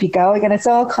to keep you going, and it's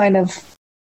all kind of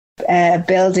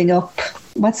building up.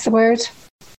 What's the word?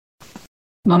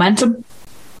 Momentum.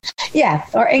 Yeah,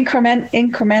 or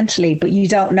incrementally, but you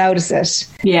don't notice it.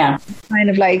 Yeah, kind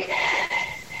of like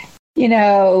you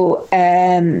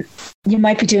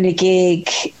might be doing a gig,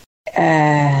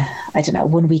 I don't know,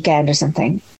 one weekend or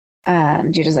something,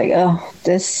 and you're just like, oh,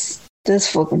 this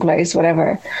fucking place,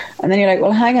 whatever. And then you're like,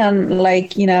 well, hang on,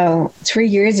 like, 3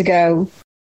 years ago,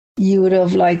 you would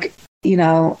have, like,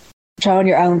 thrown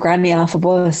your own granny off a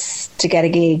bus to get a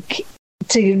gig,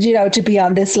 to be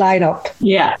on this lineup.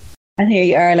 Yeah. And here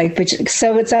you are, like, but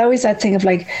so it's always that thing of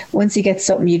like, once you get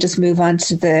something, you just move on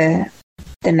to the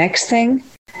next thing.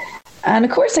 And of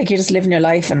course, like, you're just living your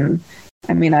life. And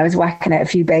I mean, I was whacking out a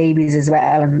few babies as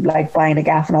well, and like buying a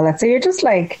gaff and all that. So you're just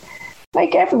like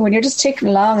everyone, you're just ticking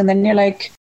along, and then you're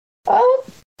like, oh,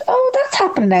 that's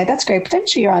happening now. That's great.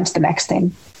 Potentially you're on to the next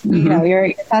thing.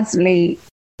 You're constantly,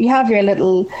 you have your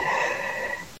little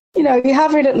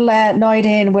night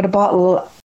in with a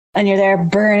bottle, and you're there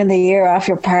burning the ear off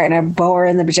your partner,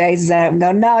 boring the bejesus out, and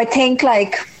going, no, I think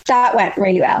like that went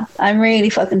really well. I'm really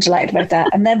fucking delighted about that.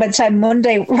 And then by the time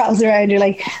Monday rolls around, you're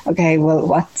like, okay, well,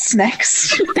 what's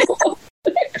next?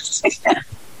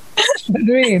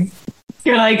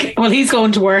 You're like, well, he's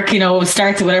going to work,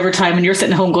 starts at whatever time, and you're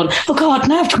sitting at home going, oh God,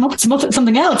 now I have to come up with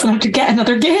something else, and I have to get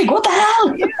another gig. What the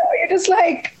hell? You're just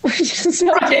like,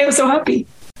 I was so happy.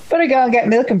 Better go and get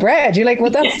milk and bread. You're like, well,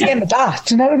 that's the end of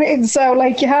that. You know what I mean? So,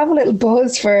 like, you have a little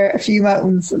buzz for a few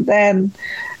moments, and then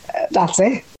that's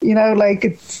it. Like,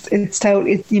 it's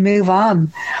totally, you move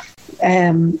on.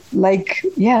 Like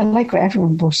with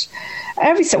everyone, but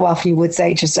every so often you would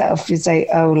say to yourself,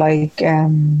 oh, like,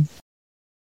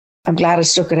 I'm glad I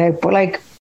stuck it out, but like,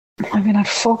 I mean, I'd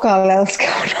fuck all else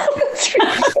going on.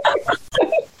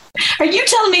 Are you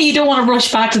telling me you don't want to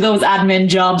rush back to those admin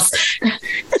jobs?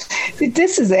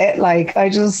 This is it. Like, I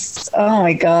just, oh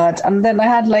my God. And then I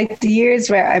had like the years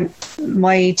where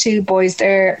my two boys,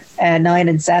 they're 9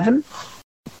 and 7.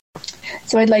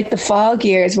 So I had like the fog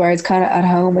years where I was kind of at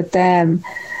home with them,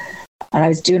 and I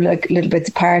was doing like little bits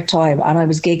of part-time, and I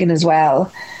was gigging as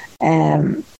well,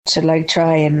 to like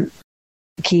try and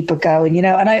keep it going,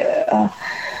 and I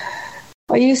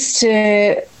used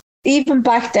to, even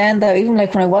back then though, even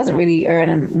like when I wasn't really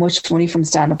earning much money from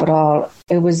stand-up at all,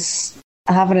 it was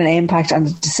having an impact on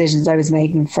the decisions I was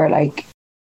making for like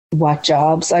what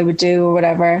jobs I would do or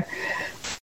whatever.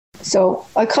 So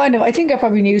I think I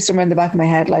probably knew somewhere in the back of my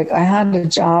head, like I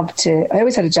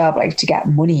always had a job like to get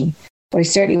money, but I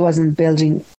certainly wasn't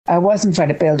trying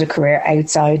to build a career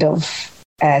outside of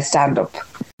stand-up.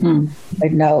 I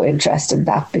had no interest in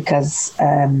that because,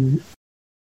 I'm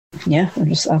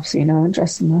just absolutely no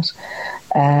interest in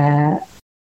that.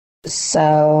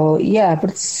 So, yeah,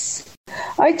 but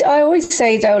I always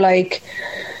say though, like,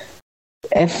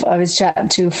 if I was chatting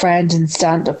to a friend in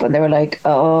stand-up and they were like,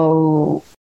 oh,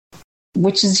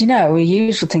 which is, a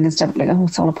usual thing in stand-up, like, oh,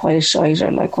 it's all a pile of shite,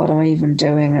 or like, what am I even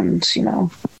doing? And,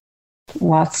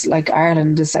 what's, like,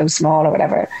 Ireland is so small or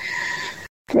whatever.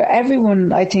 For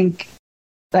everyone, I think,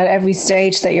 at every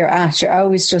stage that you're at, you're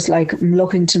always just like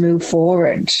looking to move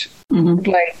forward.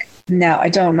 Like, now, I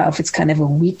don't know if it's kind of a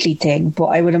weekly thing, but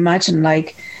I would imagine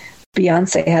like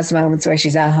Beyonce has moments where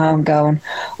she's at home going,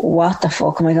 what the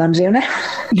fuck am I going to do now?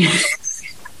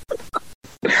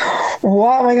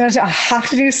 What am I going to do? I have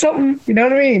to do something. You know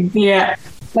what I mean? Yeah.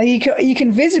 Like you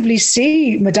can visibly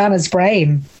see Madonna's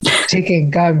brain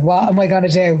ticking, going, "What am I going to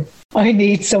do? I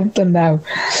need something now.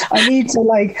 I need to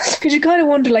because you kind of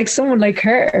wonder, like someone like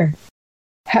her,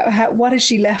 how what is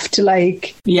she left to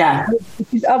like? Yeah,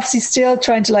 she's obviously still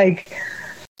trying to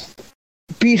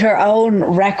beat her own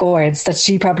records that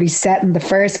she probably set in the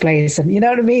first place, and you know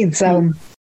what I mean. So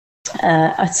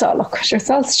I thought, look, it's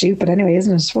all stupid anyway,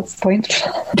 isn't it? What's the point?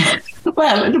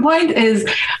 Well, the point is,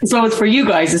 I suppose, for you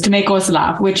guys is to make us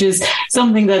laugh, which is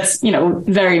something that's,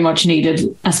 very much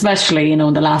needed, especially, in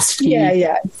the last few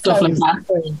stuff like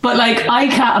that. But I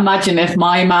can't imagine if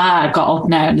my ma got up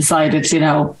now and decided,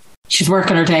 she's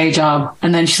working her day job,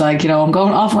 and then she's like, I'm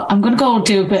going to go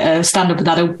do a bit of stand up with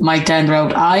that mic down the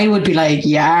road. I would be like,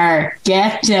 yeah,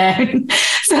 get down.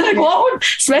 So what would,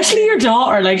 especially your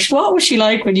daughter, what was she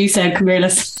like when you said, come here,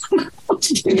 let's do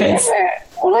this?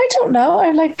 Well, I don't know.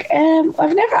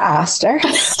 I've never asked her.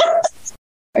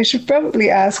 I should probably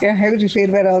ask her, how do you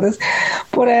feel about all this?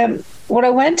 But when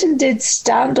I went and did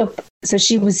stand up, so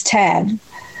she was 10,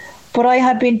 but I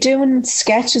had been doing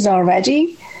sketches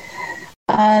already.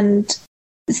 And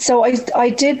so I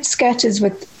did sketches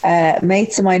with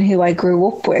mates of mine who I grew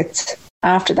up with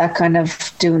after that, kind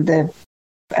of doing the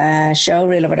show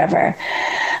reel or whatever.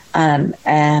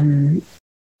 And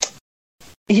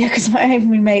because my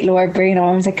mate Laura Brino,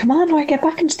 I was like, come on, Laura, get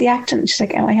back into the acting. And she's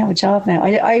like, I have a job now.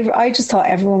 I just thought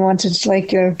everyone wanted to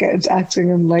get into acting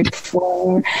and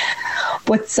whoa.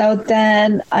 But so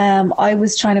then I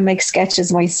was trying to make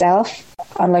sketches myself.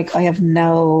 And I have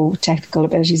no technical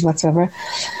abilities whatsoever.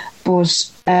 But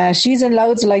she's in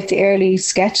loads of the early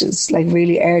sketches,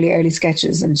 really early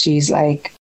sketches. And she's maybe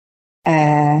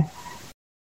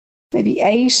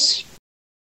eight,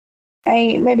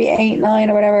 maybe 8, 9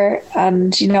 or whatever.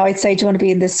 And, I'd say, do you want to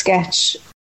be in this sketch?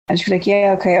 And she'd be like,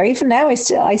 yeah, okay. Or even now, I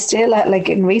still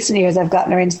in recent years, I've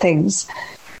gotten her into things.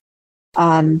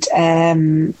 And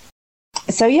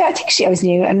so, yeah, I think she always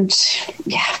knew. And,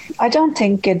 yeah, I don't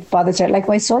think it bothers her.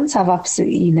 My sons have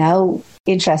absolutely no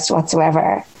interest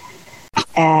whatsoever.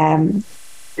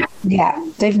 Yeah,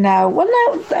 they've now,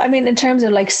 in terms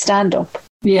of stand-up.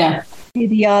 Yeah.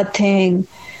 The odd thing.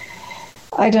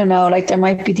 I don't know, there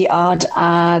might be the odd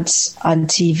ad on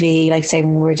TV, say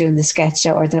when we were doing the sketch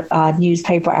show, or the odd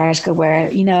newspaper article where,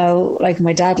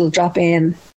 my dad will drop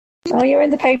in, oh, you're in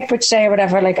the paper today or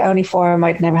whatever, only for him,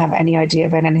 I'd never have any idea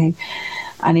about anything.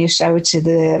 And he'll show it to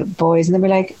the boys and they'll be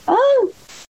like, oh.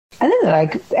 And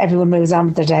then everyone moves on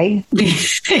with their day.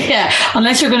 Yeah,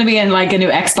 unless you're going to be in a new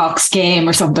Xbox game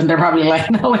or something, they're probably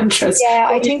no interest. Yeah,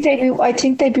 I think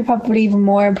they'd be probably even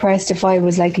more impressed if I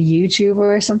was a YouTuber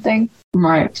or something.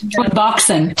 Right.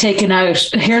 Unboxing, taken out.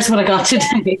 Here's what I got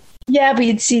today. Yeah, but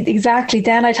you'd see exactly.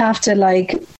 Then I'd have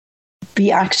to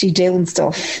be actually doing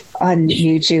stuff on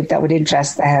YouTube that would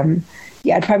interest them.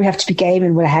 Yeah, I'd probably have to be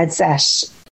gaming with a headset.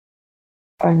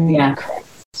 Yeah.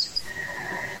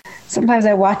 Sometimes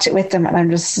I watch it with them and I'm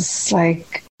just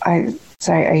can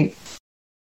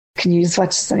you just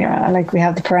watch this on your own? We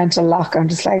have the parental lock. I'm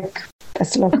just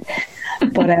best of luck.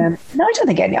 But no, I don't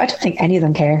think any of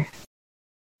them care.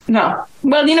 No.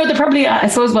 Well, they're probably, I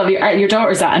suppose, your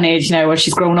daughter's at an age now where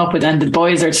she's grown up with, and the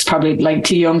boys are just probably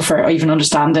too young for even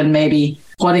understanding maybe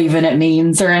what even it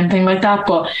means or anything like that.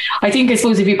 But I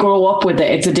suppose if you grow up with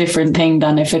it, it's a different thing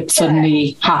than if it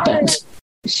suddenly happened.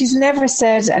 She's never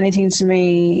said anything to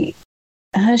me,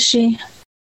 has she?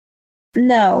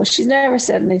 No, she's never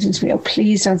said anything to me. Oh,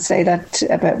 please don't say that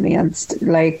about me. And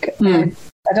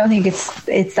I don't think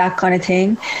it's that kind of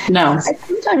thing. No. I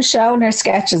sometimes showing her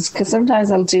sketches, because sometimes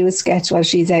I'll do a sketch while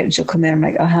she's out and she'll come in and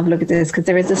I'm like, oh, have a look at this, because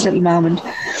there is this little moment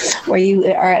where you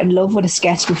are in love with a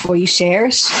sketch before you share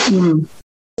it. Mm.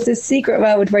 It's a secret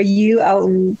moment where you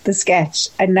own the sketch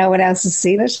and no one else has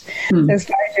seen it. As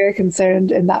far as you're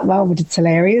concerned, in that moment, it's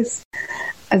hilarious.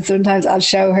 And sometimes I'll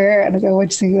show her and I go, what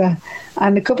do you think of that?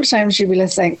 And a couple of times she'll be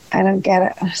listening, I don't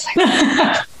get it. I was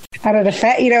and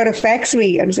it affects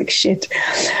me. I was like, shit.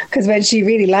 Because when she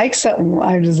really likes something,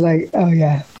 I'm just like, oh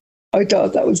yeah, I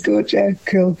thought that was good. Yeah,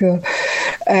 cool.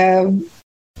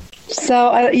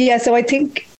 So I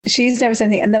think she's never said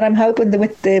anything. And then I'm hoping that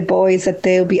with the boys that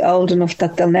they'll be old enough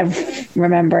that they'll never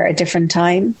remember a different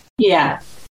time. Yeah.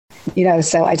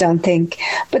 So I don't think,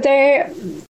 but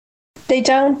they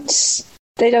don't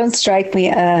strike me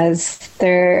as,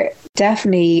 they're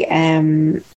definitely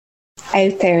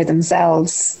out there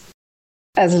themselves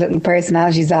as little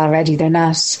personalities already. They're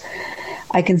not,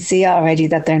 I can see already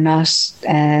that they're not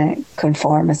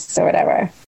conformists or whatever,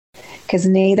 because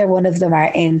neither one of them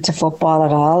are into football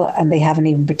at all and they haven't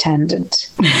even pretended.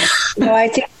 I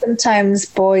think sometimes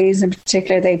boys in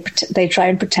particular, they try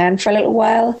and pretend for a little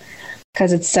while,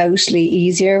 because it's socially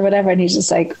easier or whatever. And he's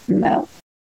just like, no.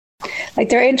 Like,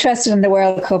 they're interested in the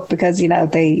World Cup because, you know,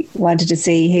 they wanted to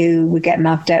see who would get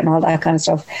knocked out and all that kind of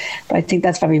stuff. But I think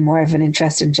that's probably more of an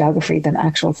interest in geography than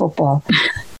actual football.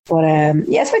 But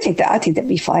yes, I think that'd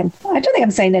be fine. I don't think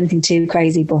I'm saying anything too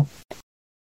crazy, but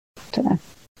I don't know.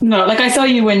 No, like I saw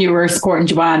you when you were supporting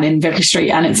Joanne in Vicar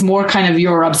Street, and it's more kind of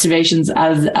your observations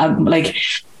as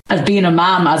being a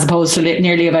mom as opposed to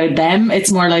nearly about them.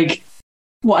 It's more like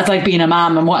what it's like being a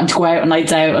mom and wanting to go out on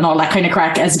nights out and all that kind of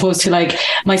crack, as opposed to like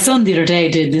my son the other day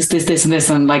did this and this,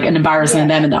 and like an embarrassing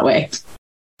them in that way.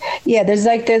 Yeah, there's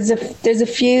a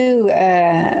few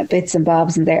bits and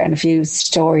bobs in there and a few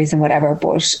stories and whatever,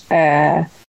 but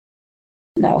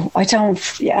no, I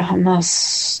don't. Yeah, I'm not.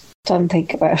 Don't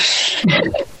think about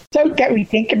it. Don't get me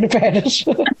thinking about it.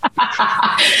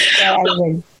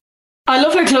 Anyway. I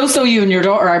love how close though you and your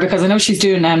daughter are, because I know she's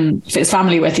doing Fit's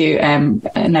Family with you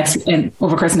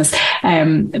over Christmas.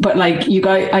 But like you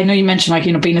guys, I know you mentioned like,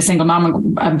 you know, being a single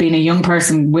mom and being a young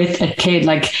person with a kid.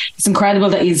 Like, it's incredible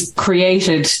that he's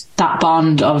created that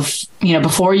bond of, you know,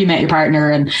 before you met your partner,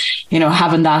 and, you know,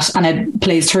 having that, and it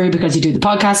plays through because you do the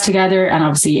podcast together, and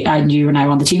obviously you are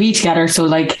now on the TV together. So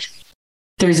like,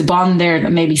 there's a bond there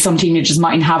that maybe some teenagers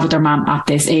mightn't have with their mom at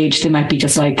this age. They might be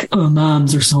just like, oh,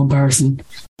 moms are so embarrassing.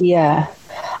 Yeah.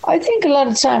 I think a lot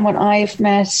of the time when I've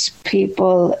met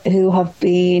people who have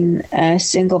been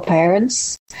single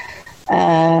parents,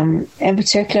 in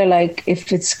particular, like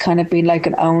if it's kind of been like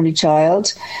an only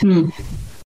child,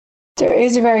 there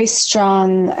is a very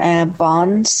strong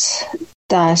bond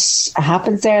that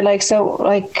happens there. Like, so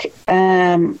like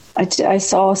I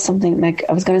saw something, like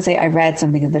I was going to say I read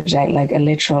something the other day, like a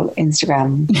literal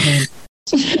Instagram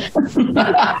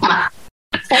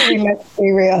I mean, let's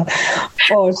be real,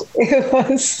 but it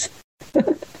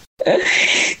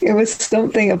was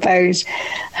something about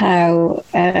how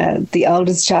the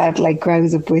oldest child like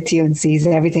grows up with you and sees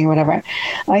everything or whatever.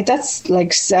 Like, that's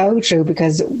like so true,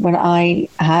 because when I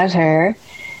had her,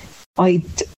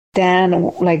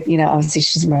 then, like, you know, obviously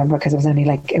she doesn't remember because it was only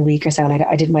like a week or so later,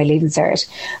 I did my leaving cert.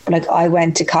 But like, I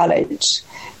went to college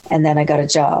and then I got a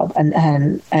job,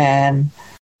 and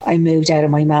I moved out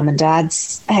of my mum and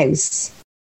dad's house,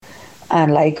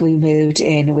 and like we moved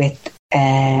in with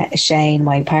Shane,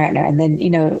 my partner, and then, you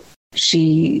know,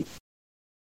 she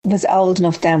was old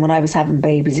enough then when I was having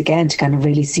babies again to kind of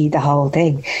really see the whole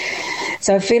thing.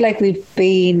 So I feel like we've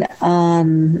been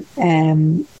on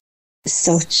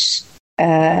such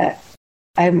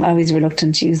I'm always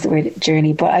reluctant to use the word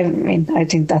journey, but I mean, I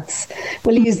think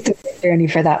we'll use the journey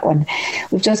for that one.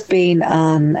 We've just been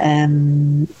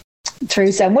on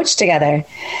through so much together,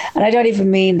 and I don't even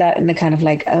mean that in the kind of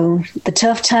like, oh, the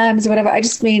tough times or whatever. I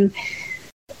just mean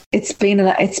it's been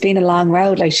a long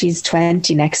road. Like, she's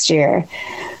 20 next year,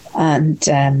 and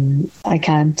I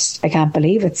can't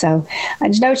believe it. So,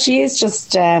 and you know, she's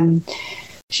just a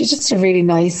really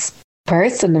nice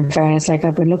person, in fairness. Like,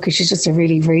 I've been lucky, she's just a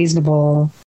really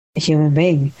reasonable human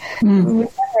being.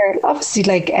 Obviously,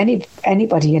 like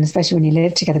anybody, and especially when you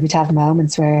live together, we'd have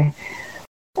moments where,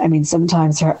 I mean,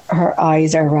 sometimes her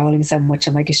eyes are rolling so much,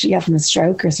 I'm like, is she having a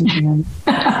stroke or something?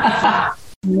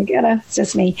 I'm like, you know, it's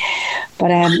just me.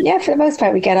 But yeah, for the most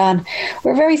part, we get on.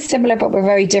 We're very similar, but we're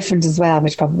very different as well,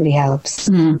 which probably helps.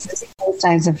 So most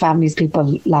times in families,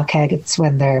 people lock heads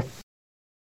when they're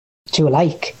too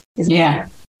alike, isn't it?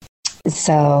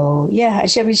 So yeah,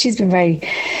 she's been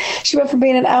she went from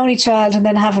being an only child and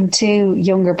then having two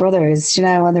younger brothers, you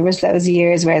know, and there was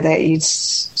years where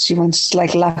she wanted to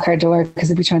like lock her door because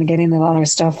they'd be trying to get in and all her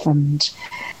stuff, and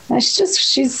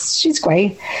she's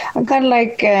great. I'm kind of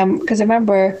like, because I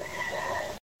remember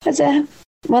well,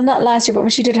 not last year, but when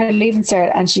she did her leaving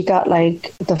cert and she got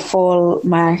like the full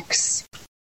marks,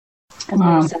 and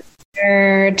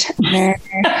nerd.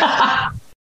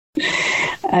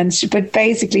 But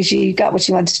basically she got what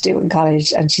she wanted to do in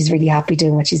college, and she's really happy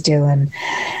doing what she's doing,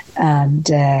 and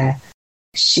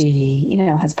she, you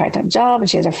know, has a part-time job and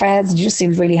she has her friends, and she just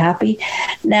seems really happy.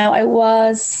 Now, I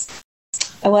was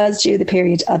due the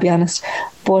period, I'll be honest,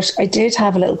 but I did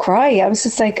have a little cry. I was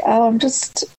just like, oh, I'm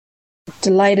just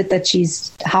delighted that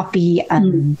she's happy,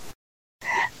 and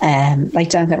like,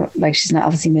 don't get, like, she's not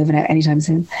obviously moving out anytime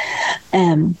soon,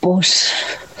 but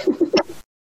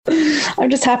I'm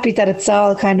just happy that it's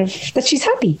all kind of, that she's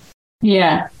happy.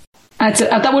 Yeah.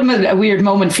 That would have been a weird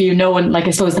moment for you, knowing, like,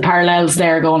 I suppose the parallels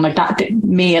there, going like that.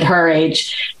 Me at her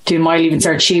age doing my leaving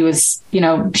cert, she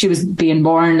was being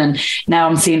born, and now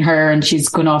I'm seeing her and she's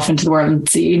gone off into the world,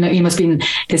 and you know, you must be in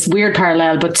this weird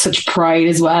parallel, but such pride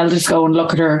as well. Just go and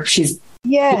look at her. She's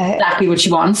exactly what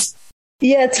she wants.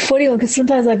 Yeah, it's a funny one, because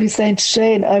sometimes I'd be saying to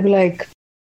Shane, I'd be like,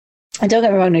 And don't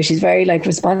get me wrong, now she's very like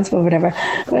responsible, whatever.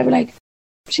 But I'd be like,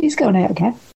 she's going out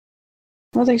again.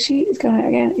 I was like, she is going out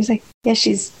again. He's like, yeah,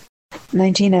 she's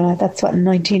 19 now. That's what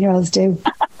 19-year-olds do.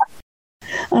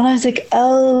 And I was like,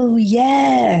 oh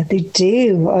yeah, they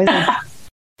do. I was like,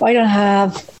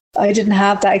 I didn't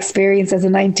have that experience as a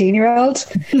 19-year-old.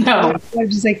 No. I was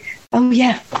just like, oh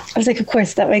yeah. I was like, of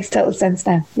course, that makes total sense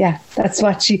now. Yeah, that's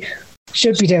what she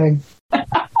should be doing.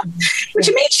 Which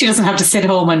means she doesn't have to sit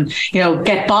home and,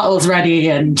 get bottles ready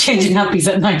and changing nappies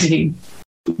at 19.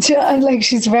 And like,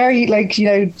 she's very like,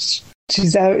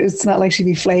 she's out. It's not like she'd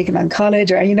be flaking on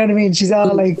college or, you know what I mean? She's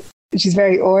all like, she's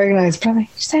very organised. But I'm like,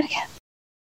 she's out again.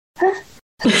 Huh?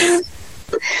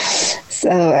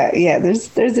 So yeah,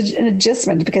 there's an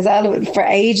adjustment because for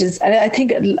ages, and I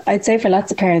think I'd say for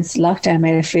lots of parents, lockdown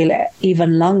made it feel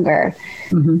even longer.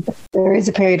 Mm-hmm. There is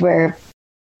a period where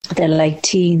they're like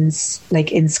teens,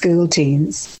 like in school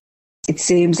teens. It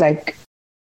seems like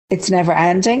it's never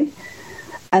ending,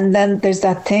 and then there's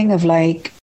that thing of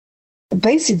like,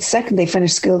 basically the second they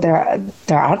finish school, they're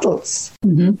adults.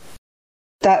 Mm-hmm.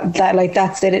 That like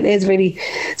that's it. It is really.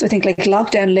 So I think like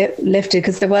lockdown lifted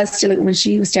because there was still, when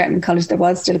she was starting college, there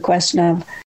was still a question of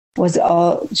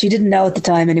she didn't know at the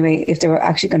time anyway if they were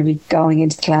actually going to be going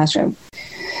into the classroom.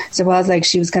 So it was like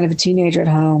she was kind of a teenager at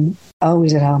home,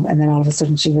 always at home, and then all of a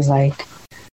sudden she was like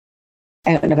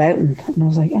out and about, and I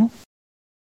was like, oh,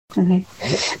 okay.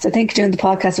 So I think doing the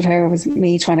podcast with her was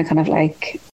me trying to kind of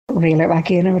like reel her back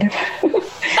in or whatever.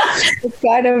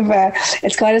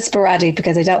 It's kind of sporadic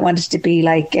because I don't want it to be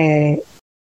like a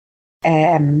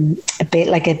bit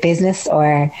like a business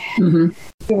or people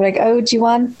are like, oh, do you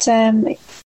want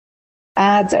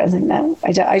ads? I was like, no,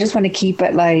 I just want to keep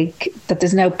it like that.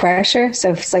 There's no pressure.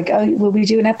 So if it's like, oh, will we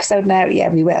do an episode now? Yeah,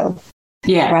 we will.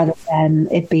 Yeah, rather than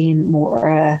it being more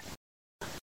a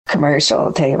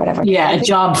commercial thing or whatever. Yeah, a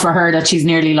job for her that she's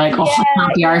nearly like, oh, I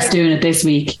can't be arsed doing it this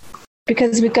week.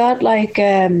 Because we got like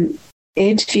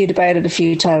interviewed about it a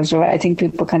few times where I think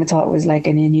people kind of thought it was like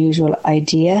an unusual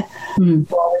idea.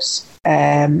 But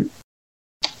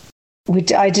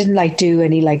I didn't like do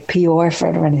any like PR for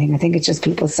it or anything. I think it's just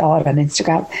people saw it on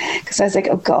Instagram because I was like,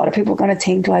 oh God, are people going to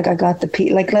think like I got the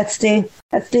like let's do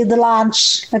the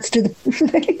launch, let's do the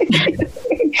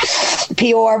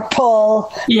PR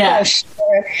pull. Yeah.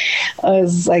 I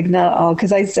was like, not at all,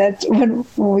 because I said when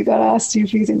we got asked to do a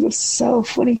few things, it was so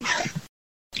funny.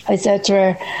 I said to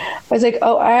her, I was like,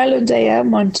 oh, Ireland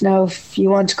AM want to know if you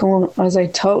want to come on. I was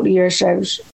like, totally your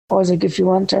shout. I was like, if you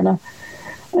want or not.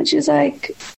 And she's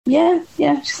like, yeah.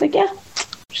 She's like, yeah.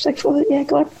 She's like, well, yeah,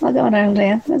 go on. I'll go on Ireland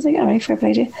AM. I was like, all right, fair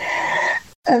play to you.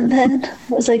 And then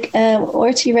I was like,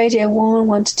 RT Radio 1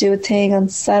 want to do a thing on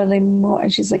Saturday morning.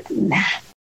 And she's like, nah.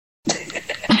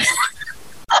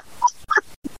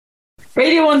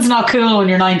 Radio 1's not cool when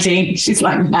you're 19. She's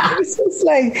like, nah.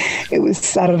 It was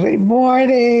Saturday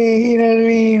morning, you know what I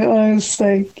mean? I was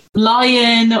like,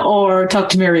 Lion or Talk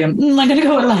to Miriam. I'm going to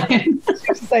go with Lion.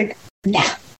 She's like, nah.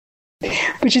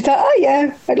 But she thought, oh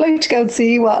yeah, I'd like to go and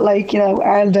see what, like,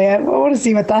 Ireland AM, I want to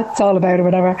see what that's all about or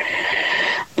whatever.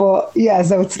 But yeah,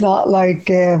 so it's not like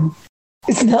a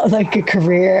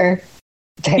career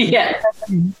thing. Yeah.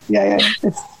 Yeah.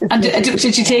 And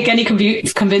did you take any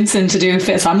convincing to do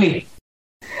Fit Family?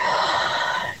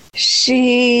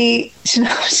 She's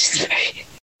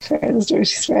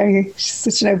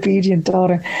such an obedient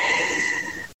daughter.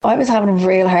 I was having a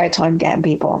real hard time getting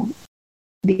people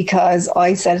because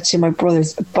I said it to my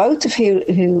brothers, both of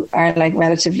who are like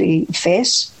relatively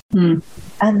fit, and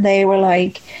they were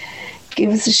like,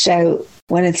 give us a shout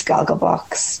when it's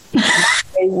Gogglebox.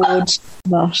 They would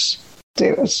not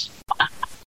do it.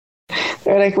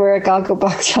 They're like, we're a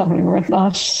Gogglebox family, we're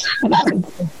not an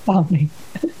family.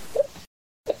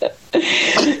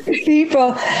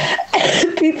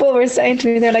 People were saying to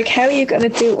me, they're like, how are you going to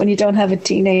do it when you don't have a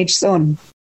teenage son?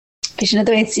 Because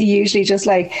the way it's usually just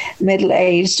like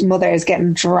middle-aged mothers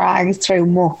getting dragged through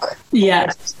muck.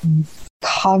 Yeah.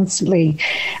 Constantly.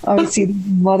 Obviously,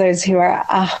 mothers who are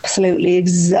absolutely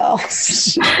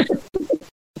exhausted.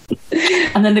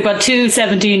 And then they've got two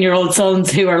 17-year-old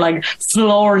sons who are like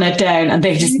flooring it down, and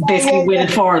they just basically win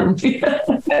it for them.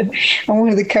 And one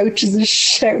of the coaches is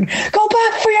shouting, go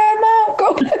back for your mom,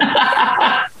 go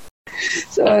back.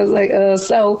 So I was like,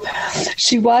 so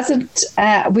she wasn't,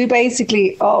 we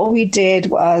basically, all we did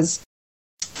was,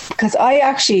 because I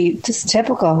actually, just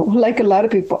typical, like a lot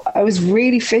of people, I was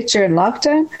really fit during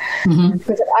lockdown,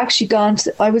 because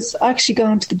I was actually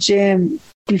going to the gym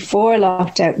before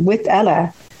lockdown with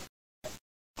Ella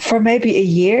for maybe a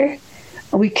year,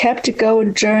 and we kept it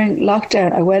going during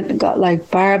lockdown. I went and got like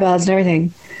barbells and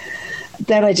everything.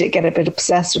 Then I did get a bit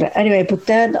obsessed with it anyway, but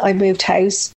then I moved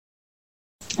house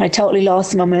I totally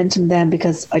lost momentum then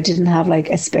because I didn't have like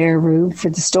a spare room for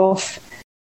the stuff.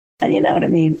 And you know what I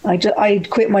mean? I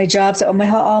quit my job, so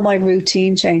all my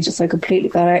routine changed. So I completely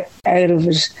got out of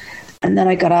it. And then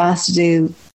I got asked to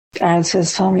do Ireland's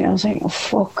First Family. I was like, oh,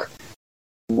 fuck,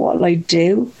 what'll I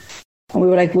do? And we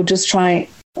were like, we'll just try.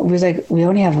 We was like, we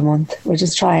only have a month. We'll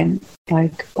just try and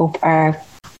like up our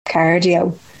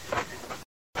cardio.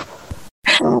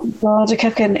 Oh God, I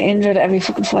kept getting injured every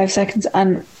fucking 5 seconds.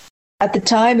 And at the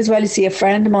time as well, you see, a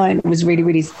friend of mine was really,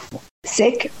 really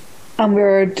sick, and we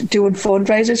were doing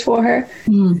fundraisers for her.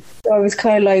 So I was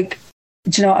kind of like,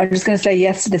 do you know, I'm just going to say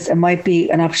yes to this. It might be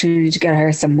an opportunity to get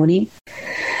her some money.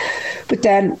 But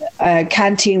then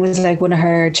Canteen was like one of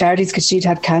her charities because she'd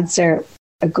had cancer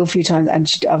a good few times, and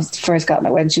she first got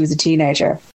it when she was a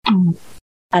teenager.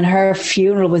 And her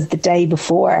funeral was the day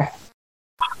before.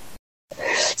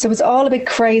 So it was all a bit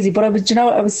crazy, but I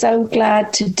was so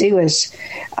glad to do it.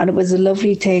 And it was a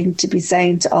lovely thing to be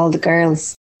saying to all the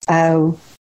girls, oh,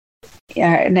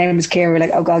 yeah, her name was Kira,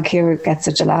 like, oh God, Kira gets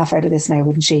such a laugh out of this now,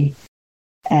 wouldn't she?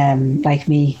 Like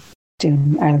me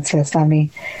doing Ireland's First Family.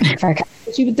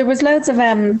 There was loads of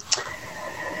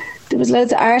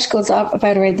articles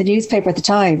about her in the newspaper at the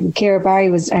time. Kira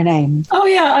Barry was her name. Oh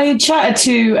yeah, I chatted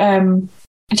to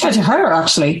her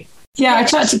actually. Yeah, I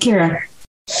chatted to Kira.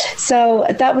 So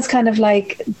that was kind of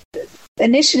like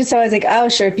initially. So I was like, oh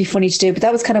sure, it'd be funny to do, but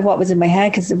that was kind of what was in my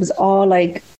head because it was all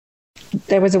like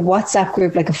there was a WhatsApp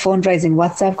group, like a fundraising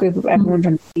WhatsApp group of everyone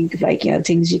trying to think of like, you know,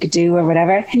 things you could do or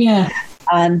whatever. Yeah.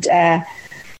 And I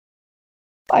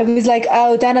was like,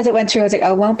 oh, then as it went through, I was like,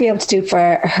 I won't be able to do it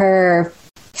for her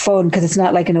fund because it's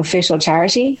not like an official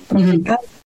charity. But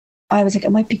I was like,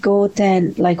 it might be good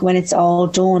then, like when it's all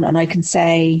done and I can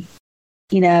say,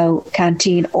 you know,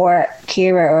 Canteen or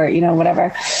Kira or, you know,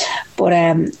 whatever. But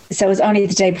so it was only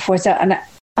the day before. So, and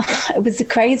it was a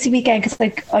crazy weekend because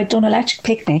like I'd done Electric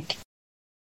Picnic,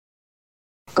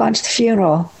 gone to the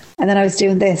funeral, and then I was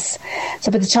doing this.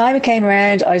 So by the time it came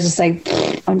around, I was just like,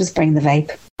 I'm just bringing the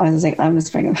vape. I was like, I'm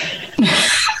just bringing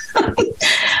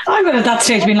I would at that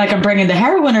stage been like, I'm bringing the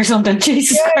heroin or something.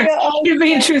 Jesus Christ, you've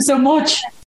been through so much.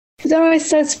 But then I was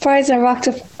so surprised. I rocked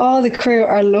up. All the crew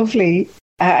are lovely.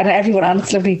 And everyone on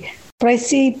it's lovely. But I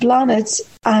see Blonnet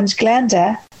and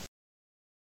Glenda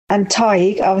and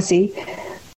Tyg, obviously.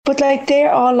 But like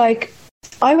they're all like,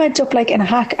 I went up like in a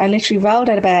hack. I literally rolled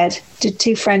out of bed, did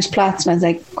 2 French plats, and I was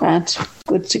like, Grant,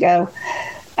 good to go.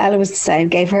 Ella was the same,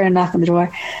 gave her a knock on the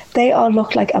door. They all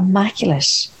looked like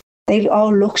immaculate. They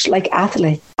all looked like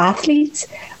athletes.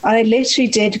 And I literally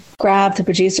did grab the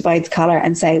producer by its collar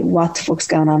and say, what the fuck's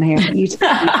going on here?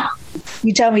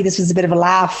 You tell me this was a bit of a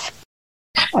laugh.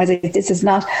 I was like, this is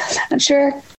not. And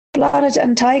sure, Blonnet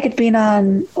and Tyg had been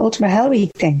on Ultimate Hell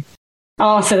Week thing.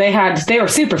 Oh, so they were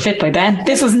super fit by then.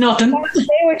 This was nothing.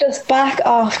 They were just back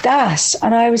off that.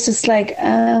 And I was just like,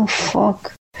 oh,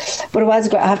 fuck. But it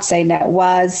was, I have to say, now, it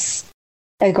was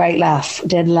a great laugh.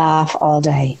 Did laugh all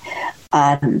day.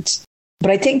 But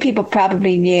I think people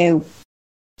probably knew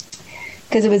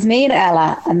because it was me and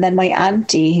Ella and then my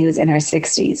auntie who was in her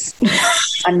 60s.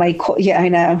 And I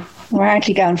know. We're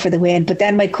actually going for the win. But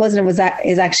then my cousin is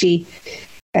actually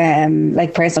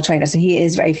like personal trainer, so he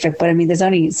is very fit. But I mean, there's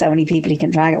only so many people he can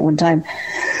drag at one time.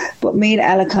 But me and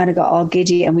Ella kind of got all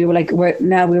giddy, and we were like,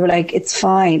 it's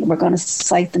fine. We're going to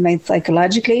psych them out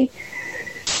psychologically.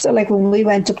 So like when we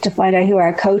went up to find out who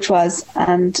our coach was,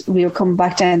 and we were coming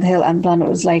back down the hill, and Blondet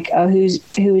was like, "Oh, who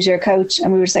is your coach?"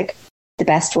 And we were just like, "The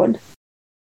best one."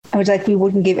 I was like, we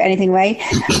wouldn't give anything away,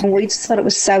 and we just thought it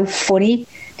was so funny.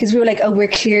 Because we were like, oh, we're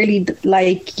clearly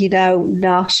like, you know,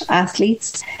 not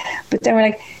athletes. But then we're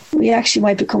like, we actually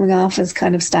might be coming off as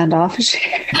kind of standoffish.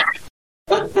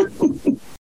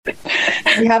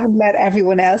 We haven't let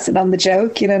everyone else in on the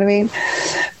joke, you know what I mean?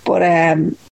 But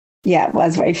yeah, it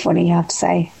was very funny, I have to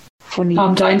say. Funny.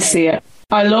 I'm dying to see it.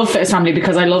 I love First Family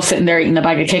because I love sitting there eating a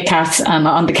bag of Kit Kats and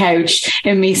on the couch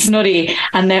in me snuddy,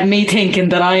 and then me thinking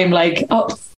that I'm like, oh,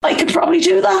 I could probably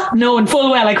do that. Knowing full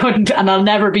well I couldn't, and I'll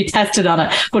never be tested on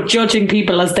it, but judging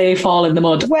people as they fall in the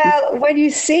mud. Well, when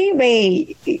you see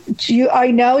me,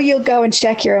 I know you'll go and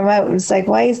check your remote. It's like,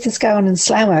 why is this going in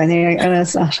slow-mo? And you're like, oh, no,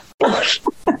 it's not.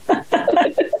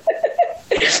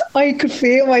 I could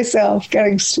feel myself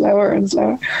getting slower and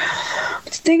slower.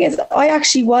 But the thing is, I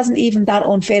actually wasn't even that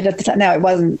unfit at the time. Now, I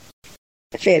wasn't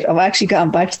fit. I've actually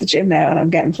gone back to the gym now and I'm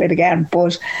getting fit again.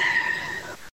 But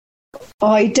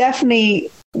I definitely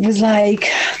was like,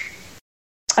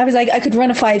 I could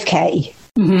run a 5K.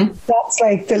 Mm-hmm. That's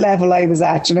like the level I was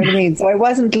at, you know what I mean? So I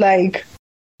wasn't like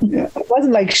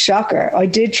shocker. I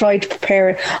did try to prepare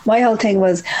it. My whole thing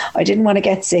was I didn't want to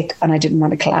get sick and I didn't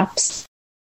want to collapse.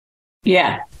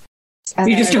 Yeah. And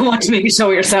you just don't want to maybe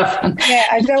show yourself. Yeah,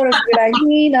 I don't want to be like,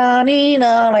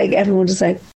 Nina, like everyone just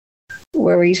like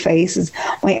worried faces.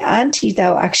 My auntie,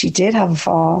 though, actually did have a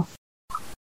fall.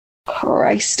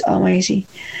 Christ almighty.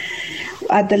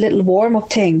 At the little warm-up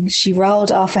thing, she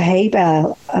rolled off a hay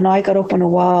bale, and I got up on a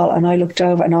wall and I looked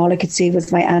over and all I could see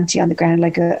was my auntie on the ground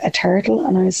like a turtle,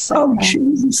 and I was like, oh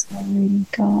Jesus, oh my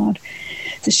God.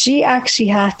 So she actually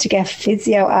had to get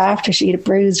physio after she had a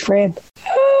bruised rib.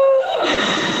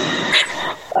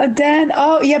 And then,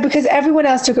 because everyone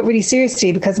else took it really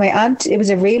seriously because my aunt, it was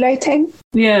a relay thing.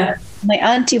 Yeah. My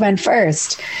auntie went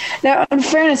first. Now, in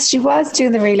fairness, she was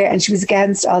doing the relay and she was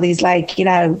against all these, like, you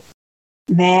know,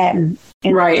 men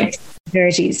in right. their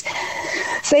 30s.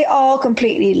 So they all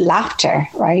completely lapped her,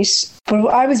 right? But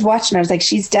I was watching, I was like,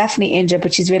 she's definitely injured,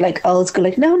 but she's really like old school,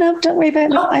 like, no, don't worry about it.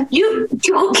 No, you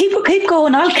keep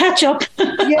going, I'll catch up.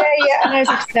 Yeah. And I was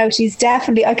like, no, she's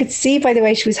definitely, I could see by the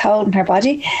way she was holding her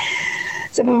body.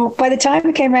 So by the time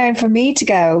it came around for me to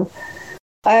go,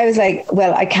 I was like,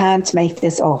 well, I can't make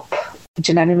this up.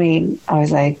 Do you know what I mean? I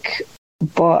was like,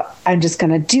 but I'm just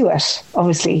going to do it,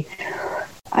 obviously.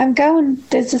 I'm going,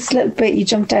 there's this little bit, you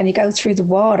jump down, you go through the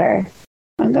water.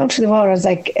 I'm going through the water, it's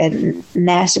like a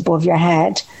net above your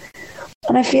head.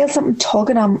 And I feel something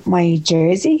tugging on my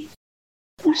jersey.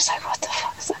 I'm just like, what the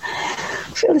fuck is that?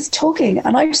 I feel this tugging.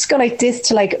 And I just go like this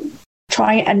to like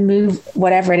try and move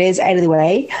whatever it is out of the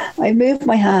way. I move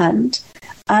my hand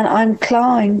and I'm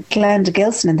clawing Glenda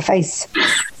Gilson in the face.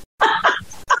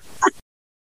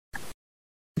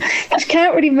 You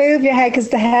can't really move your head because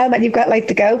the helmet, you've got like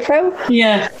the GoPro.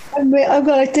 Yeah. I'm going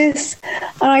like this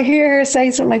and I hear her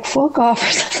say something like, fuck off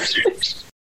or something.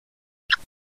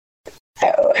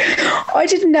 I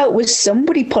didn't know it was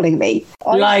somebody pulling me.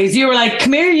 Lies. You were like,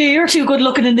 come here, you're too good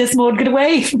looking in this mud, get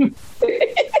away.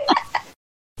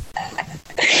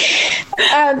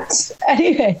 And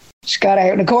anyway, she got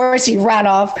out and of course he ran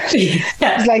off. Yeah.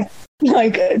 It's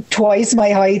like twice my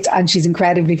height and she's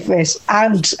incredibly fit.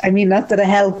 And I mean, not that it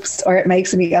helps or it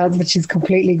makes any odds, but she's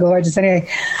completely gorgeous anyway.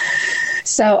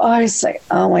 So I was like,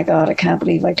 oh my God, I can't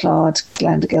believe I clawed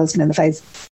Glenda Gilson in the face.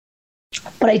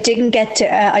 But I didn't get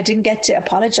to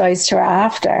apologise to her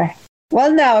after.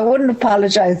 Well, no, I wouldn't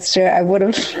apologise to her. I would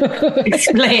have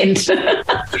explained.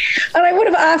 And I would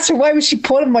have asked her, why was she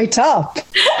pulling my top?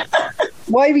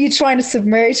 Why were you trying to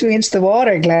submerge me into the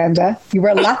water, Glenda? You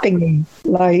were lapping me.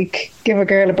 Like, give a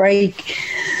girl a break.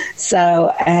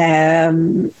 So,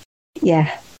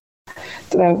 yeah.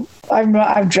 So I'm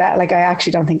like, I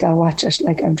actually don't think I'll watch it.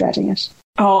 Like, I'm dreading it.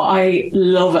 Oh, I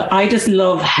love it. I just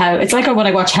love how it's like when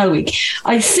I watch Hell Week.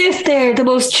 I sit there, the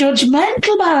most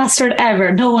judgmental bastard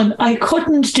ever. I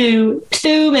couldn't do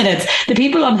 2 minutes. The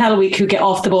people on Hell Week who get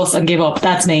off the bus and give up,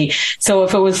 that's me. So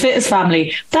if it was Fit as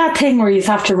Family, that thing where you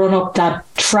have to run up that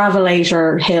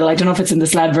Travelator hill, I don't know if it's in the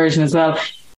sled version as well,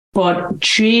 but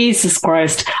Jesus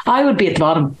Christ, I would be at the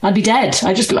bottom. I'd be dead.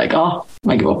 I'd just be like, oh,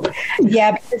 I give up.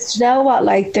 Yeah, because you know what?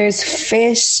 Like, there's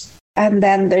Fit and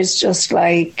then there's just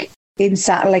like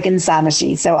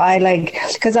insanity. So I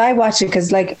because I watch it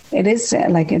because it is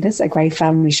a great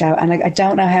family show, and like I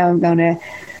don't know how I'm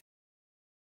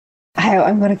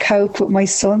gonna cope with my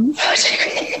son.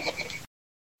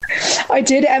 I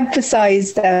did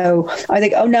emphasize though, I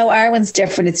think, oh no, our one's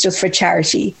different, it's just for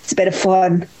charity, it's a bit of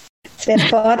fun, trying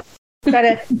to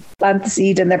plant the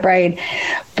seed in their brain.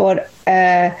 But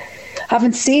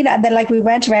haven't seen it, and then we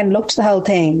went around and looked at the whole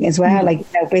thing as well,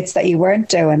 bits that you weren't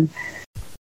doing.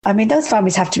 I mean, those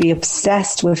families have to be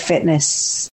obsessed with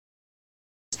fitness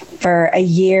for a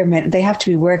year. They have to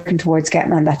be working towards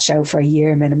getting on that show for a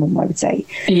year minimum, I would say.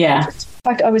 Yeah. In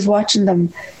fact, I was watching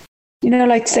them,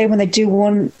 say when they do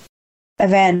one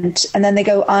event and then they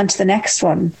go on to the next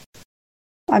one.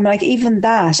 I'm like, even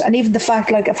that, and even the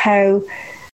fact of how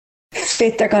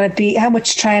fit they're going to be, how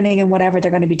much training and whatever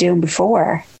they're going to be doing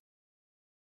before.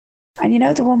 And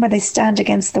the one where they stand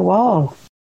against the wall.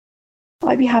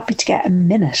 I'd be happy to get a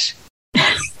minute.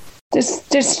 There's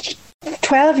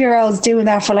 12-year-olds doing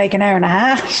that for an hour and a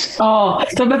half. Oh,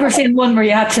 so I remember seeing one where you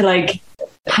had to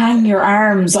hang your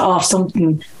arms off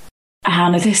something.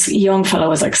 And this young fellow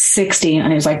was 16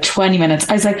 and he was 20 minutes.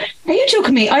 I was like, are you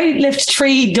joking me? I lift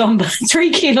 3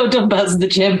 kilo dumbbells in the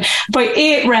gym by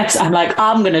 8 reps. I'm like,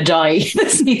 I'm going to die.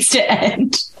 This needs to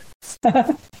end.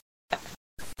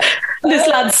 This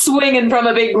lad's swinging from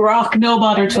a big rock. No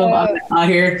bother to him. I'm not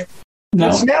here. No.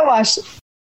 But you know what?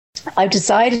 I've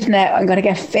decided now I'm going to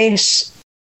get fit.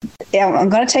 Yeah, I'm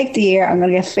going to take the year. I'm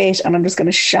going to get fit and I'm just going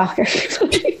to shock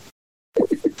everybody.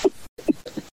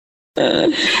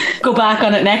 Go back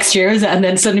on it next year, and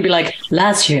then suddenly be like,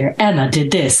 last year Emma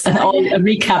did this, and a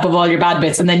recap of all your bad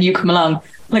bits, and then you come along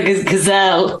like a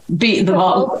gazelle beating them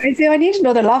all. I need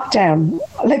another lockdown.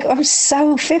 Like, I was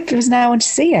so fit, there was no one to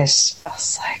see it. I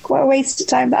was like, what a waste of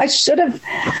time. I should have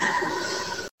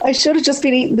just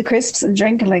been eating the crisps and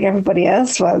drinking like everybody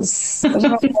else was. I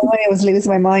don't know why I was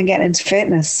losing my mind getting into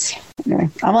fitness. Anyway,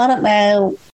 I'm on it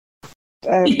now.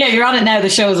 Yeah, you're on it now. The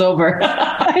show's over.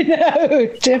 I know.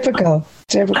 Typical.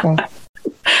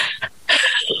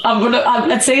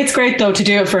 I'd say it's great though to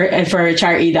do it for a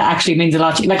charity that actually means a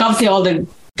lot to you. Like, obviously all the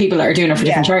people that are doing it for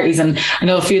different charities, and I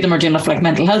know a few of them are doing it for like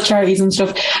mental health charities and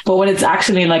stuff, but when it's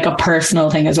actually like a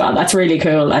personal thing as well, that's really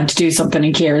cool. And to do something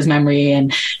in Ciara's memory,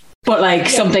 but like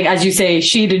something, as you say,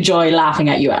 she'd enjoy laughing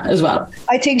at you as well.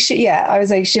 I think I was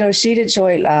like, she'd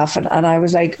enjoy laughing. And I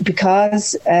was like,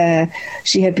 because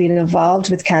she had been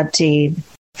involved with Canteen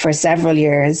for several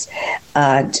years,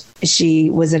 and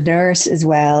she was a nurse as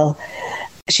well.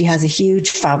 She has a huge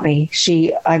family.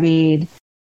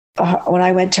 When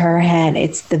I went to her hen,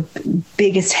 it's the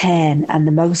biggest hen and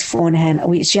the most fun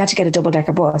hen. She had to get a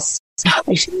double-decker bus.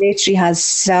 Like, she literally has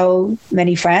so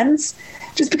many friends,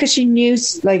 just because she knew,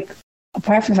 like,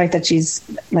 apart from the fact that she's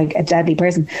like a deadly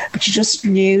person, but she just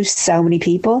knew so many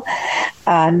people.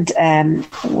 And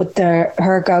with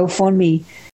her GoFundMe,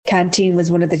 Canteen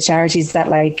was one of the charities that,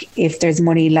 like, if there's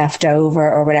money left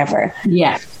over or whatever,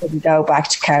 it would go back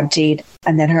to Canteen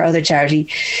and then her other charity.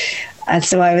 And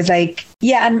so I was like,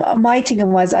 yeah, and my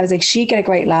thinking was, I was like, she'd get a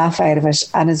great laugh out of it.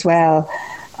 And as well,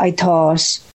 I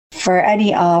thought, for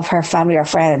any of her family or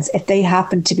friends, if they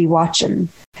happen to be watching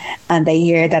and they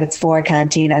hear that it's for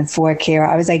Canteen and for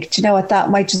Ciara, I was like, do you know what,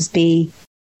 that might just be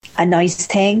a nice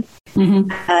thing.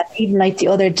 Mm-hmm. And even like the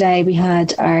other day, we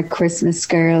had our Christmas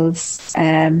girls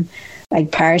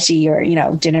like party or, you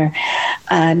know, dinner,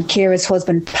 and Ciara's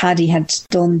husband Paddy had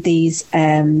done these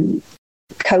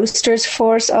coasters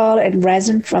for us all in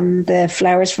resin from the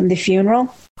flowers from the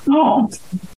funeral. Oh,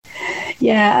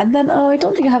 yeah. And then, I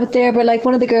don't think I have it there, but like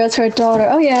one of the girls, her daughter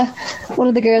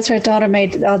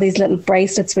made all these little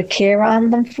bracelets with Ciara on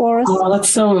them for us. Oh, that's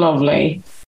so lovely.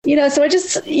 You know, so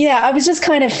I was just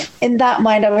kind of in that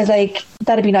mind. I was like,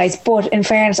 that'd be nice. But in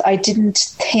fairness, I didn't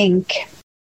think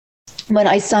when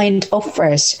I signed up for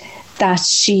it that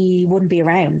she wouldn't be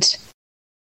around.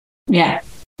 Yeah.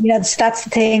 You know, that's the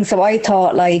thing. So I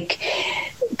thought, like,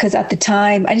 because at the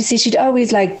time, and you see, she'd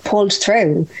always like pulled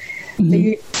through.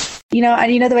 Mm-hmm. You know,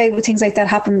 and you know the way things like that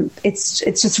happen, it's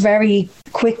just very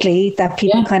quickly that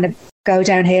people kind of go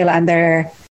downhill and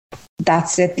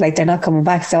that's it, like they're not coming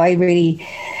back. So I really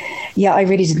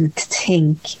didn't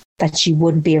think that she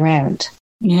wouldn't be around.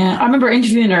 Yeah, I remember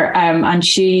interviewing her, and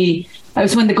I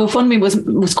was when the GoFundMe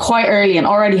was quite early and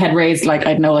already had raised like,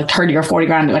 I don't know, like 30 or 40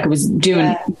 grand. Like, it was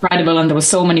doing incredible, and there was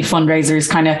so many fundraisers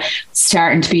kind of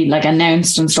starting to be like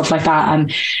announced and stuff like that.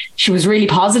 And she was really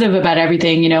positive about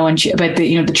everything, you know, and about the,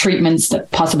 you know, the treatments, the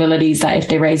possibilities that if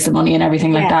they raise the money and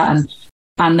everything like that.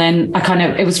 And then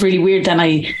it was really weird. Then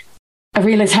I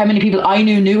realized how many people I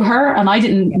knew her, and I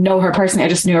didn't know her personally. I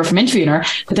just knew her from interviewing her.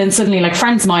 But then suddenly, like,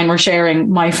 friends of mine were sharing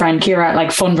my friend Ciara like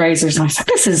fundraisers, and I was like,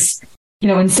 this is, you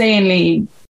know, insanely,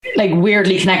 like,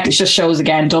 weirdly connected. It just shows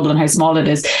again Dublin how small it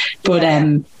is. But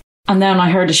and then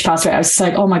I heard that she passed away, I was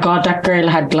like, oh my god, that girl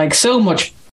had like so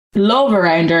much love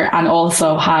around her, and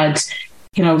also had,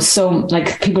 you know, so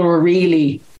like people were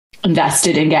really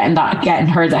invested in getting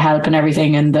her the help and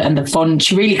everything, and the fund.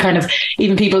 She really kind of,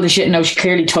 even people that she didn't know, she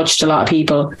clearly touched a lot of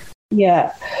people.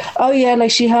 Yeah. Oh yeah, like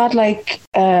she had like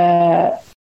I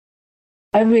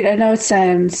know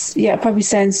it probably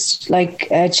sounds like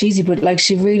cheesy, but like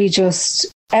she really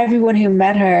just, everyone who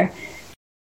met her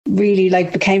really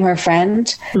like became her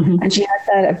friend. Mm-hmm. And she had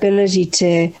that ability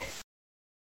to,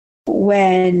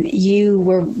 when you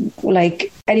were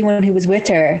like, anyone who was with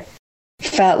her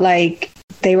felt like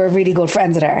they were really good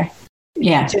friends with her.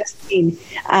 Yeah.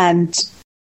 And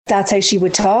that's how she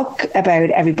would talk about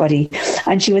everybody.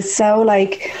 And she was so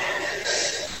like,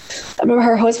 I remember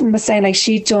her husband was saying like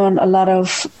she'd done a lot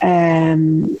of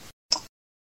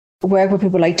work with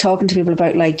people, like talking to people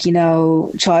about like, you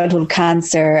know, childhood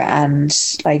cancer and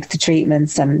like the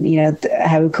treatments and, you know,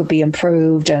 how it could be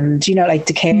improved and, you know, like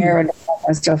the care and all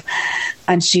that stuff.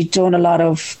 And she'd done a lot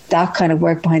of that kind of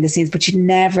work behind the scenes, but she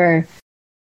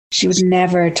would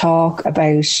never talk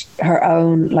about her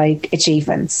own like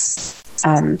achievements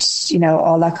and, you know,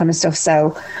 all that kind of stuff.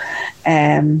 So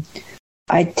I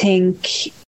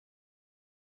think,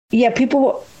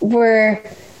 people were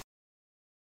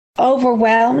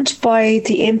overwhelmed by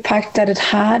the impact that it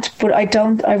had, but I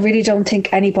really don't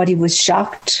think anybody was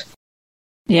shocked.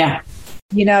 Yeah.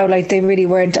 You know, like they really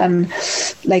weren't. And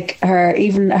like her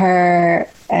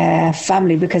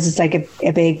family, because it's like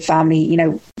a big family, you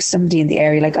know, somebody in the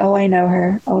area, like, oh, I know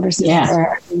her older sister or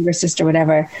her younger sister,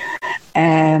 whatever.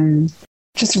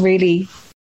 Just really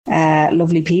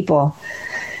lovely people.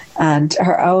 And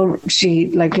she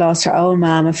like lost her own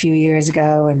mom a few years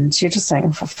ago, and she was just like,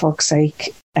 oh, for fuck's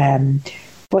sake.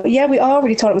 But yeah, we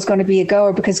already thought it was going to be a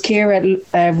goer because Ciara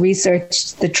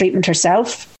researched the treatment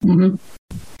herself. Mm-hmm.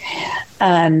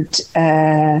 And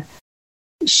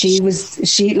she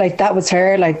like, that was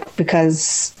her, like,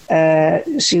 because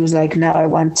she was like, no, I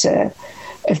want to,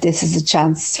 if this is a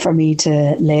chance for me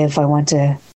to live, I want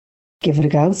to give it a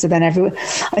go. So then everyone,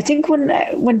 I think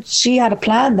when she had a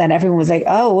plan, then everyone was like,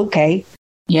 oh, okay.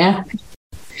 Yeah.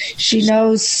 She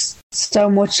knows so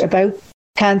much about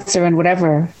cancer and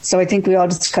whatever. So I think we all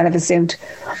just kind of assumed,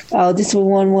 oh, this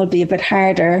one will be a bit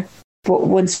harder, but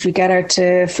once we get her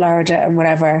to Florida and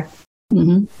whatever,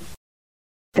 mm-hmm.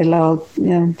 it'll all, you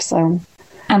know, so.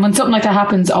 And when something like that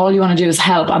happens, all you want to do is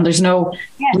help, and there's no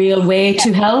real way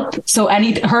to help. So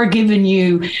her giving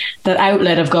you that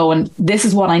outlet of going, this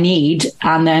is what I need,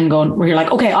 and then going where you're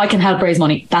like, okay, I can help raise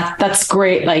money. That's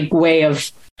great, like, way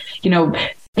of, you know,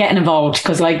 getting involved,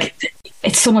 because like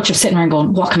it's so much of sitting around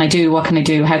going, what can I do? What can I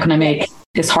do? How can I make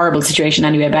this horrible situation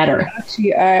anyway better?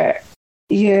 Actually,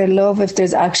 you love if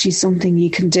there's actually something you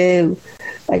can do.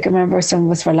 Like, I remember some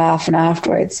of us were laughing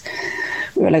afterwards.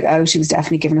 We were like, oh, she was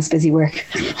definitely giving us busy work.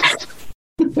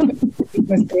 It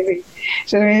was busy.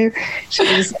 Do you know what I mean? She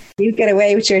was, you get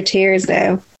away with your tears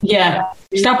now. Yeah.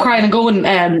 Stop crying and go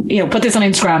and, you know, put this on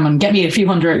Instagram and get me a few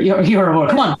hundred euro.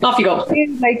 Come on, off you go.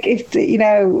 Like, if, you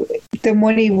know, the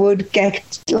money would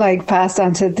get, like, passed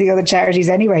on to the other charities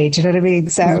anyway. Do you know what I mean?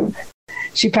 So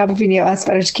she probably knew it's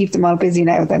better to keep them all busy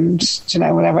now than, you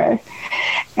know, whatever.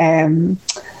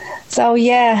 So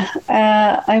yeah,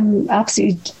 I'm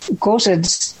absolutely gutted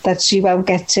that she won't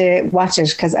get to watch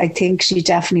it, because I think she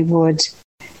definitely would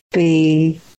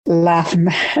be laughing.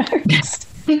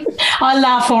 I'll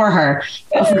laugh for her.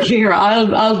 For Ciara,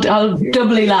 I'll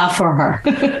doubly laugh for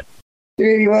her.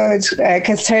 Really would,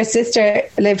 because her sister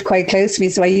lived quite close to me,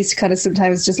 so I used to kind of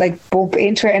sometimes just like bump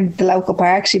into her in the local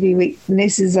park. She'd be with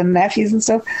nieces and nephews and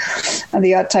stuff, and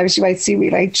the odd time she might see me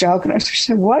like jogging. She's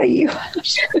like, what are you?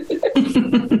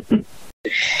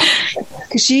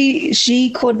 Because she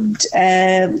couldn't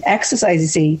exercise, you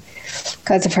see,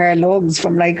 because of her lungs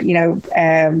from, like, you know,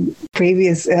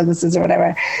 previous illnesses or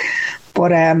whatever.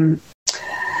 But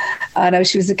I know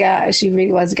she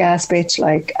really was a gas bitch,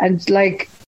 like, and like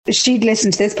she'd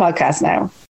listen to this podcast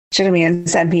now, do you know what I mean, and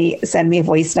send me a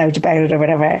voice note about it or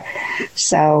whatever.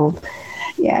 So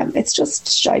yeah, it's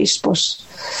just shite. But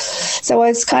so I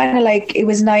was kind of like, it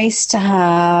was nice to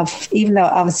have, even though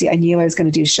obviously I knew I was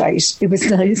going to do shite, it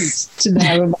was nice to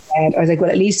know in my head, I was like,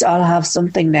 well, at least I'll have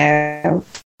something now,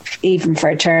 even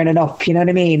for turning up, you know what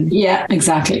I mean? Yeah,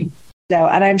 exactly. So,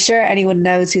 and I'm sure anyone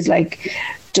knows who's like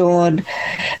done,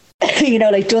 you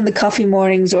know, like done the coffee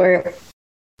mornings or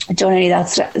done any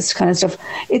of that kind of stuff.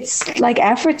 It's like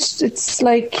effort. It's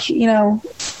like, you know,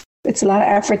 it's a lot of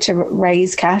effort to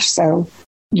raise cash. So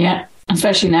yeah,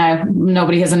 especially now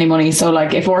nobody has any money. So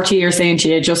like if RT are saying to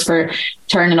you just for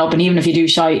turning up, and even if you do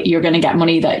shite, you're going to get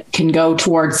money that can go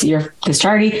towards this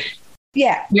charity.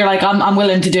 Yeah, you're like, I'm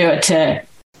willing to do it to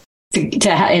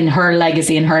in her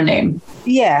legacy, in her name.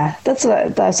 Yeah, that's what I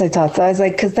thought. So I was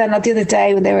like, because then the other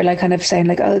day when they were like kind of saying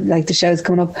like, oh, like the show's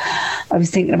coming up, I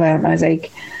was thinking about it, and I was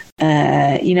like,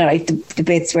 you know, like the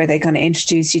bits where they kind of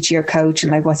introduce you to your coach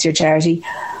and like, what's your charity?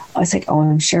 I was like, oh,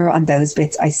 I'm sure on those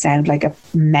bits I sound like a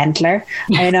mentaler.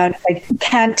 I know, like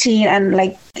canteen and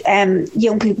like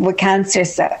young people with cancer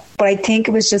stuff. But I think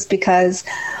it was just because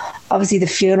obviously the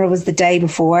funeral was the day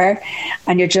before,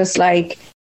 and you're just like,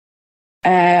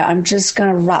 I'm just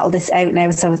going to rattle this out now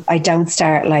so I don't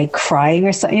start like crying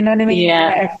or something, you know what I mean?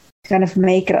 Yeah. Kind of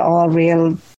make it all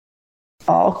real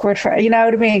awkward for, you know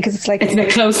what I mean? Because it's like, it's a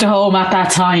bit close to home at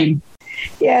that time.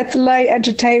 Yeah, it's a light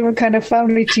entertainment kind of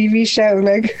family TV show,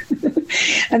 like,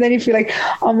 and then you feel like,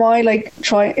 am I like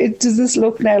trying? Does this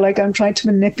look now like I'm trying to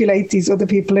manipulate these other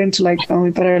people into like, oh, we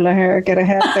better let her get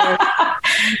ahead there?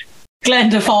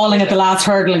 Glenda falling at the last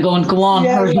hurdle and going, go on.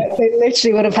 Yeah, they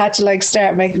literally would have had to like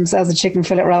start making themselves a chicken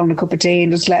fillet roll and a cup of tea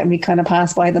and just letting me kind of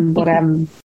pass by them. But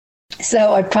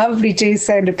so I probably do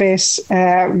sound a bit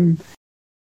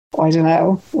I don't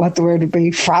know what the word would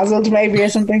be, frazzled maybe or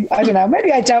something. I don't know.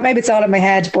 Maybe I don't. Maybe it's all in my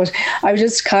head. But I was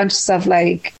just conscious of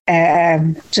like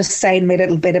just saying my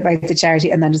little bit about the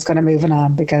charity and then just kind of moving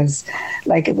on, because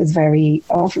like it was very,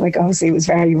 like obviously it was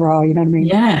very raw. You know what I mean?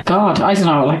 Yeah. God, I don't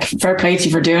know. Like fair play to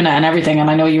you for doing it and everything. And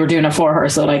I know you were doing it for her.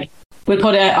 So like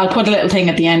I'll put a little thing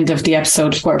at the end of the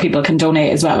episode where people can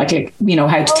donate as well, like you know,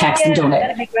 how to text and donate.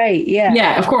 That'd be great. Yeah.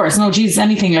 Yeah, of course. No, geez,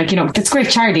 anything like, you know, it's great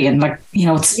charity, and like, you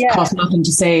know, it's cost nothing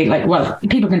to say, like, well,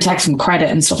 people can text from credit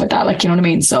and stuff like that, like, you know what I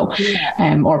mean? So,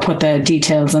 or put the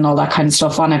details and all that kind of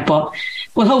stuff on it. But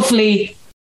well, hopefully,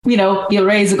 you know, you'll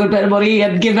raise a good bit of money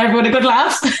and give everyone a good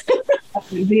laugh.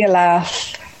 It'll be a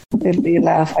laugh. It'll be a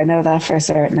laugh. I know that for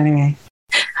certain anyway.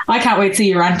 I can't wait to see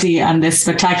your auntie and this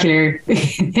spectacular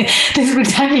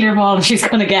ball she's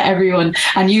going to get everyone,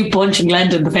 and you punching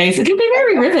Glenda in the face. It'll be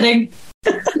very riveting.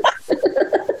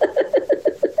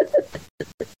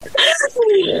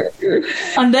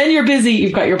 And then you're busy.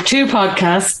 You've got your 2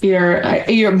 podcasts.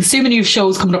 I'm assuming you've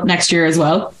shows coming up next year as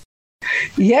well.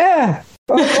 Yeah.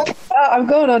 I'm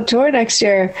going on tour next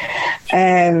year.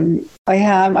 I'm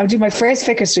doing my first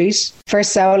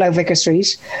solo Vicar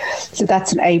Street. So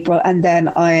that's in April. And then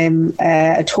I'm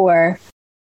a tour.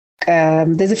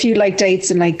 There's a few like dates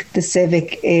in like the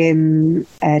Civic in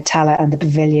Tala and the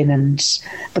Pavilion,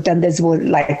 but then there's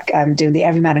one like I'm doing the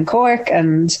Everyman in Cork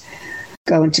and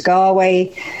going to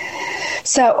Galway.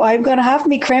 So I'm going to have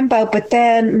me crimp out, but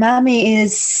then Mammy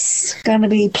is going to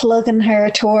be plugging her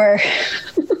tour.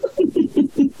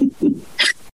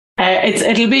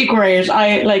 It'll be great.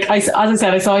 As I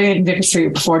said, I saw you in Vicar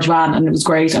Street before Joanne, and it was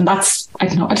great. And that's, I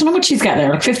don't know what she's getting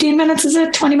there. Like 15 minutes, is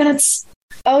it? 20 minutes?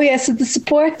 Oh yeah. So the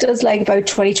support does like about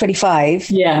 20-25.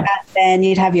 Yeah. And then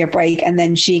you'd have your break, and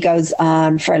then she goes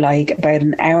on for like about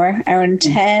an hour and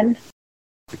 10.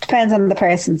 Depends on the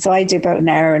person. So I do about an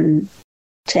hour and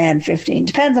 10, 15.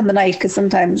 Depends on the night, because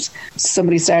sometimes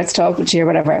somebody starts talking to you or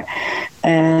whatever.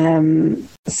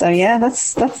 So yeah,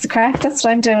 that's the crack. That's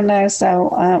what I'm doing now. So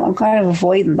I'm kind of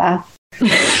avoiding that.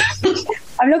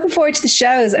 I'm looking forward to the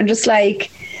shows. I'm just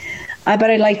like, I bet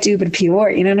I'd like to do a bit of PR,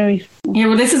 you know what I mean? Yeah,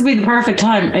 well, this has been the perfect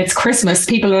time. It's Christmas.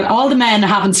 All the men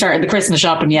haven't started the Christmas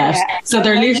shopping yet. Yeah. So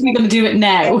they're literally going to do it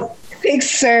now. Big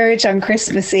surge on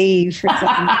Christmas Eve for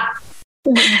something.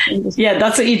 Yeah,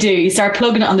 that's what you do. You start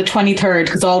plugging it on the 23rd,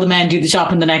 because all the men do the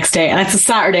shopping the next day, and it's a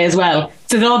Saturday as well.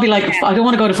 So they'll all be like, I don't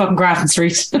want to go to fucking Grafton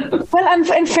Street. Well, and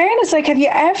in fairness, like, have you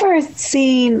ever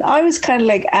seen, I was kind of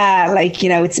like, you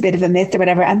know, it's a bit of a myth or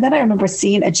whatever. And then I remember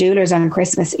seeing a jeweller's on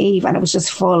Christmas Eve, and it was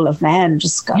just full of men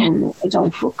just going, I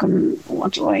don't fucking,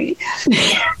 what do I...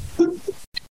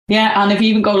 Yeah, and if you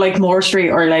even go like Moore Street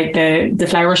or like the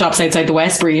flower shops outside the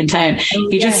Westbury in town,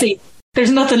 you just see there's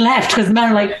nothing left, because the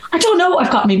men are like, I don't know,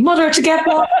 I've got my mother to get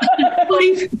one.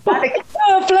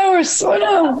 Oh, flowers, I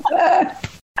know.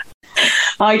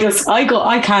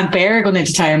 I can't bear going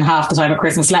into town half the time at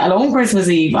Christmas, let alone Christmas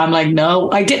Eve. I'm like,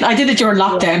 no. I did it during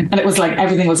lockdown, and it was like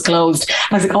everything was closed. And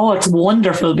I was like, oh, it's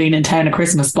wonderful being in town at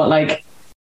Christmas, but like,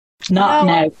 not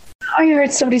now. I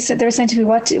heard somebody said, they were saying to me,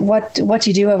 what do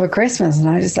you do over Christmas? And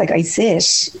I was just like, I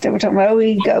sit. They were talking about,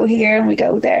 we go here and we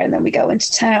go there and then we go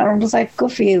into town. And I was like,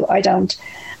 good for you. I don't.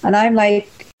 And I'm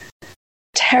like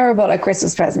terrible at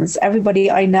Christmas presents. Everybody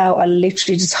I know, I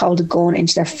literally just hold a gun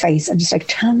into their face and just like,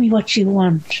 tell me what you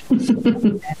want.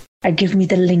 And give me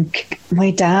the link.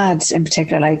 My dad in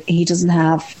particular, like, he doesn't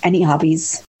have any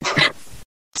hobbies.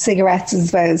 Cigarettes is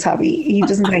about his hobby. He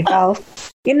doesn't play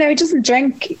golf. You know, he doesn't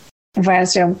drink. In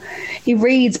fairness to him, he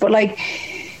reads, but like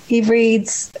he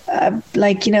reads,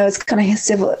 like, you know, it's kind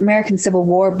of American Civil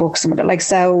War books and like,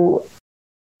 so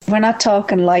we're not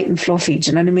talking light and fluffy.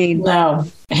 Do you know what I mean? No.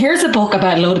 Here's a book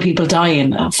about a load of people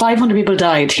dying. 500 people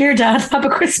died. Here, Dad, have a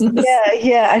Christmas.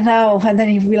 Yeah, I know. And then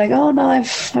he'd be like, oh no,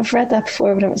 I've read that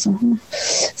before, whatever.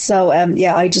 So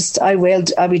yeah,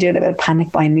 I'll be doing a bit of panic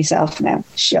buying myself now.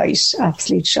 Shite,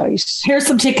 absolute shite. Here's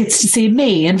some tickets to see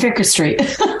me in Vicar Street.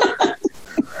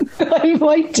 I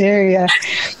might do, yeah.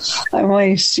 I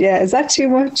might, yeah. Is that too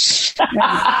much?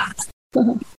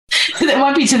 It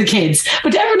might be to the kids,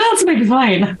 but everyone else might be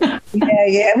fine.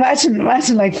 Yeah.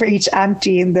 Imagine like for each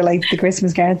auntie in the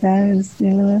Christmas card now.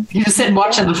 You just sit and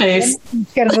watch on the face.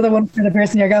 Get another one for the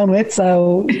person you're going with,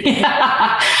 so...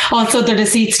 Yeah. Also, they're the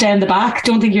seats down the back.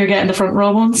 Don't think you're getting the front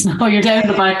row ones. No, you're down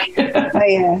the back. Oh,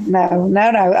 yeah. No.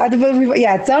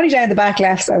 Yeah, it's only down the back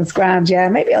left, so it's grand. Yeah,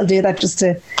 maybe I'll do that just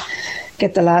to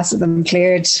get the last of them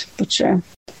cleared, but sure.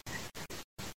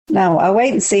 No, I'll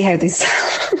wait and see how they sound.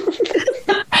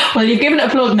 Well, you've given it a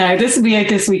plug now. This will be out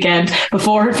this weekend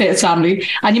before Fittest Family,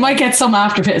 and you might get some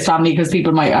after Fittest Family, because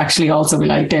people might actually also be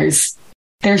like, there's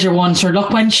your one, sure,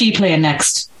 look, when's she playing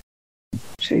next?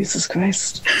 Jesus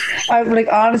Christ. I'm like,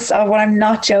 honest, when I'm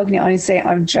not joking, I say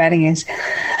I'm dreading it.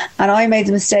 And I made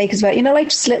the mistake as well, you know, like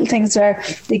just little things where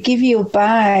they give you a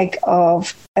bag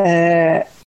of the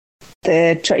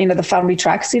family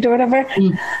tracksuit or whatever,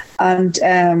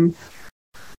 and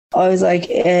I was like,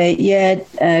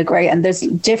 great. And there's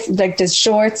different, like there's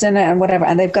shorts in it and whatever.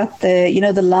 And they've got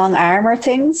the, the long armor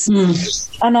things.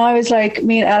 And I was like,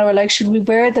 me and Ella were like, should we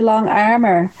wear the long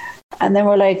armor? And then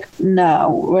we're like,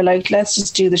 no. We're like, let's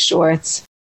just do the shorts.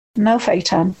 No fake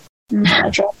tan. Not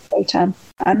a drop of fake tan.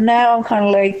 And now I'm kind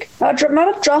of like, not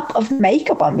a drop of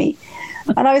makeup on me.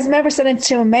 And I was never saying it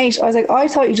to a mate. I was like, I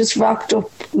thought you just rocked up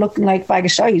looking like a bag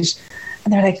of shite.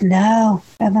 And they're like, no,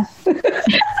 Emma.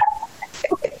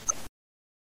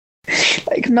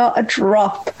 Like, not a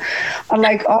drop. I'm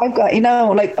like, I've got,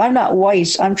 like, I'm not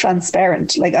white. I'm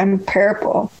transparent. Like, I'm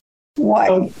purple.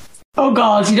 Why? Oh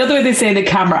God, the way they say the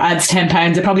camera adds 10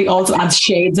 pounds, it probably also adds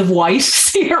shades of white.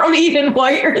 So you're only even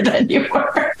whiter than you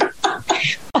were.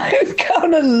 I'm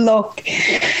gonna look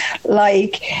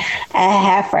like a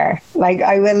heifer. Like,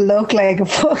 I will look like a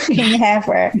fucking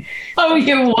heifer. Oh,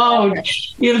 you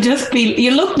won't. You'll just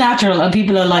you look natural and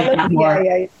people are like that more.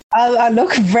 Yeah. I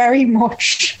look very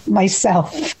much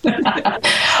myself.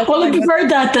 Well, I prefer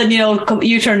that than,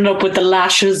 you turning up with the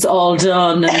lashes all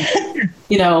done and,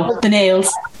 the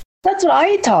nails. That's what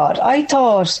I thought. I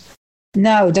thought,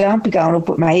 no, don't be going up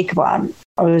with makeup on.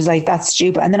 I was like, that's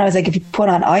stupid. And then I was like, if you put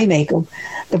on eye makeup,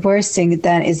 the worst thing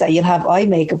then is that you'll have eye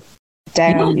makeup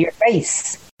down your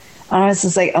face. And I was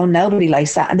just like, oh, nobody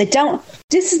likes that. And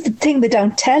this is the thing they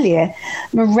don't tell you.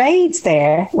 Mairead's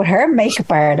there with her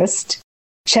makeup artist,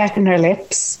 checking her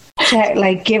lips,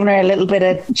 giving her a little bit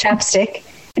of chapstick.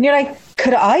 And you're like,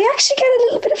 could I actually get a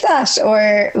little bit of that?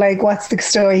 Or like, what's the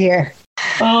story here?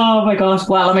 Oh my gosh!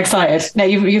 Well, I'm excited. Now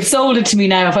you've sold it to me.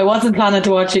 Now, if I wasn't planning to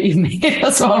watch it, you've made it.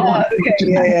 That's all I want.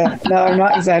 Yeah. No, I'm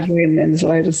not exaggerating in the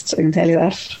slightest. I can tell you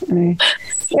that. Anyway,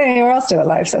 we're all still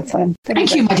alive, so that's fine.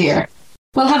 Thank you, my dear.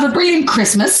 Well, have a brilliant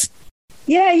Christmas.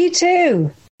 Yeah, you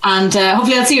too. And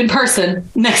hopefully I'll see you in person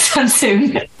next time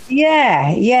soon. Yeah.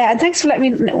 And thanks for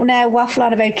letting me now waffle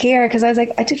on about Ciara, because I was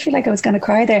like, I did feel like I was going to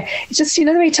cry there. It's just, the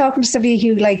way talking to somebody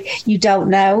who, like, you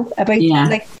don't know about,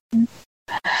 like...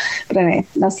 But anyway,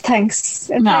 thanks.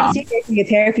 And thanks, you gave me a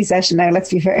therapy session now, let's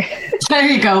be fair. There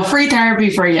you go. Free therapy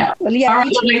for you. Well, yeah. All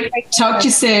right, talk to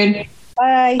you soon.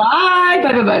 Bye.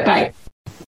 Bye.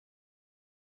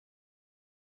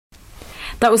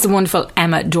 That was the wonderful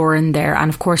Emma Doran there. And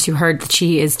of course, you heard that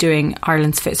she is doing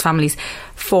Ireland's Fittest Families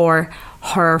for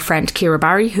her friend Ciara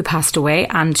Barry, who passed away,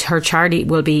 and her charity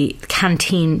will be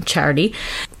Canteen Charity.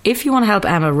 If you want to help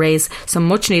Emma raise some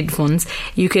much needed funds,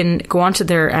 you can go onto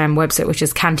their website, which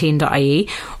is canteen.ie,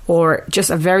 or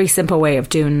just a very simple way of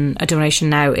doing a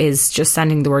donation now is just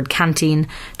sending the word canteen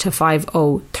to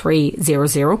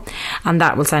 50300, and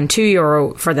that will send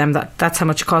 €2 for them. That's how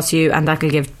much it costs you, and that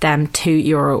will give them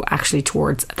 €2 actually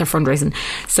towards their fundraising.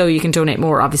 So you can donate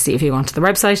more, obviously, if you want to the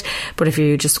website, but if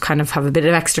you just kind of have a bit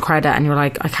of extra credit and you're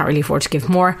like, I can't really afford to give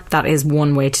more, that is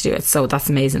one way to do it. So that's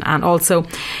amazing. And also,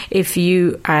 if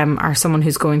you are someone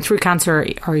who's going through cancer,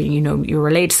 or you're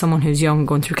related to someone who's young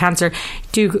going through cancer,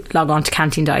 do log on to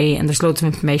canteen.ie, and there's loads of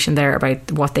information there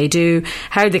about what they do,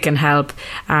 how they can help,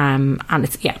 and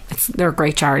they're a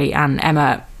great charity. And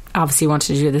Emma obviously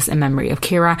wanted to do this in memory of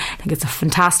Ciara. I think it's a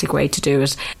fantastic way to do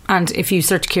it. And if you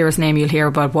search Ciara's name, you'll hear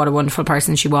about what a wonderful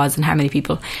person she was and how many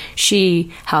people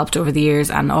she helped over the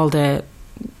years, and all the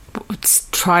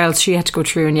trials she had to go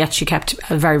through, and yet she kept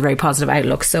a very, very positive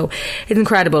outlook. So it's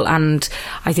incredible, and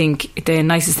I think the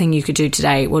nicest thing you could do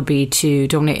today would be to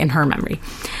donate in her memory.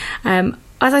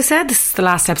 As I said, this is the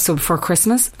last episode before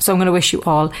Christmas, so I'm going to wish you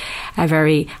all a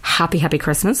very happy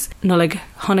Christmas. Nullig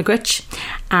Hunagwich,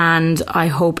 and I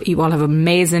hope you all have an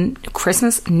amazing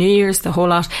Christmas, New Year's, the whole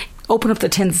lot. Open up the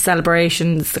tins of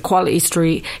celebrations, the Quality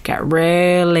Street, get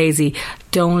real lazy,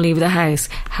 don't leave the house,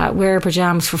 wear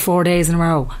pyjamas for 4 days in a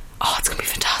row. Oh, it's going to be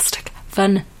fantastic.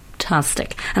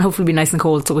 And hopefully it'll be nice and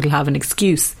cold, so it'll have an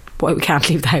excuse why we can't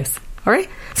leave the house. Alright?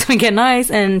 So we get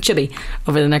nice and chilly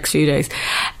over the next few days.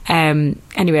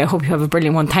 Anyway, I hope you have a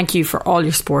brilliant one. Thank you for all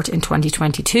your support in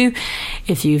 2022.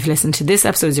 If you've listened to this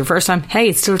episode as your first time, hey,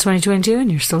 it's still 2022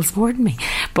 and you're still supporting me.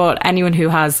 But anyone who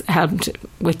has helped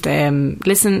with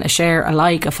listen, a share, a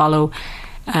like, a follow,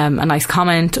 a nice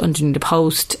comment underneath the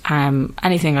post,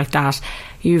 anything like that,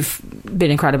 you've been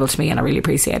incredible to me, and I really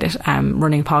appreciate it.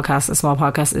 Running a podcast, a small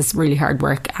podcast, is really hard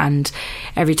work, and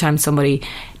every time somebody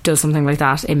does something like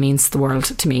that, it means the world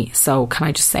to me. So can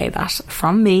I just say that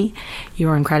from me,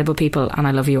 you're incredible people, and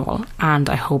I love you all, and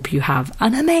I hope you have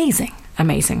an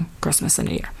amazing Christmas and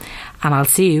New Year, and I'll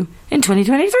see you in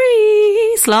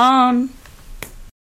 2023. Slán.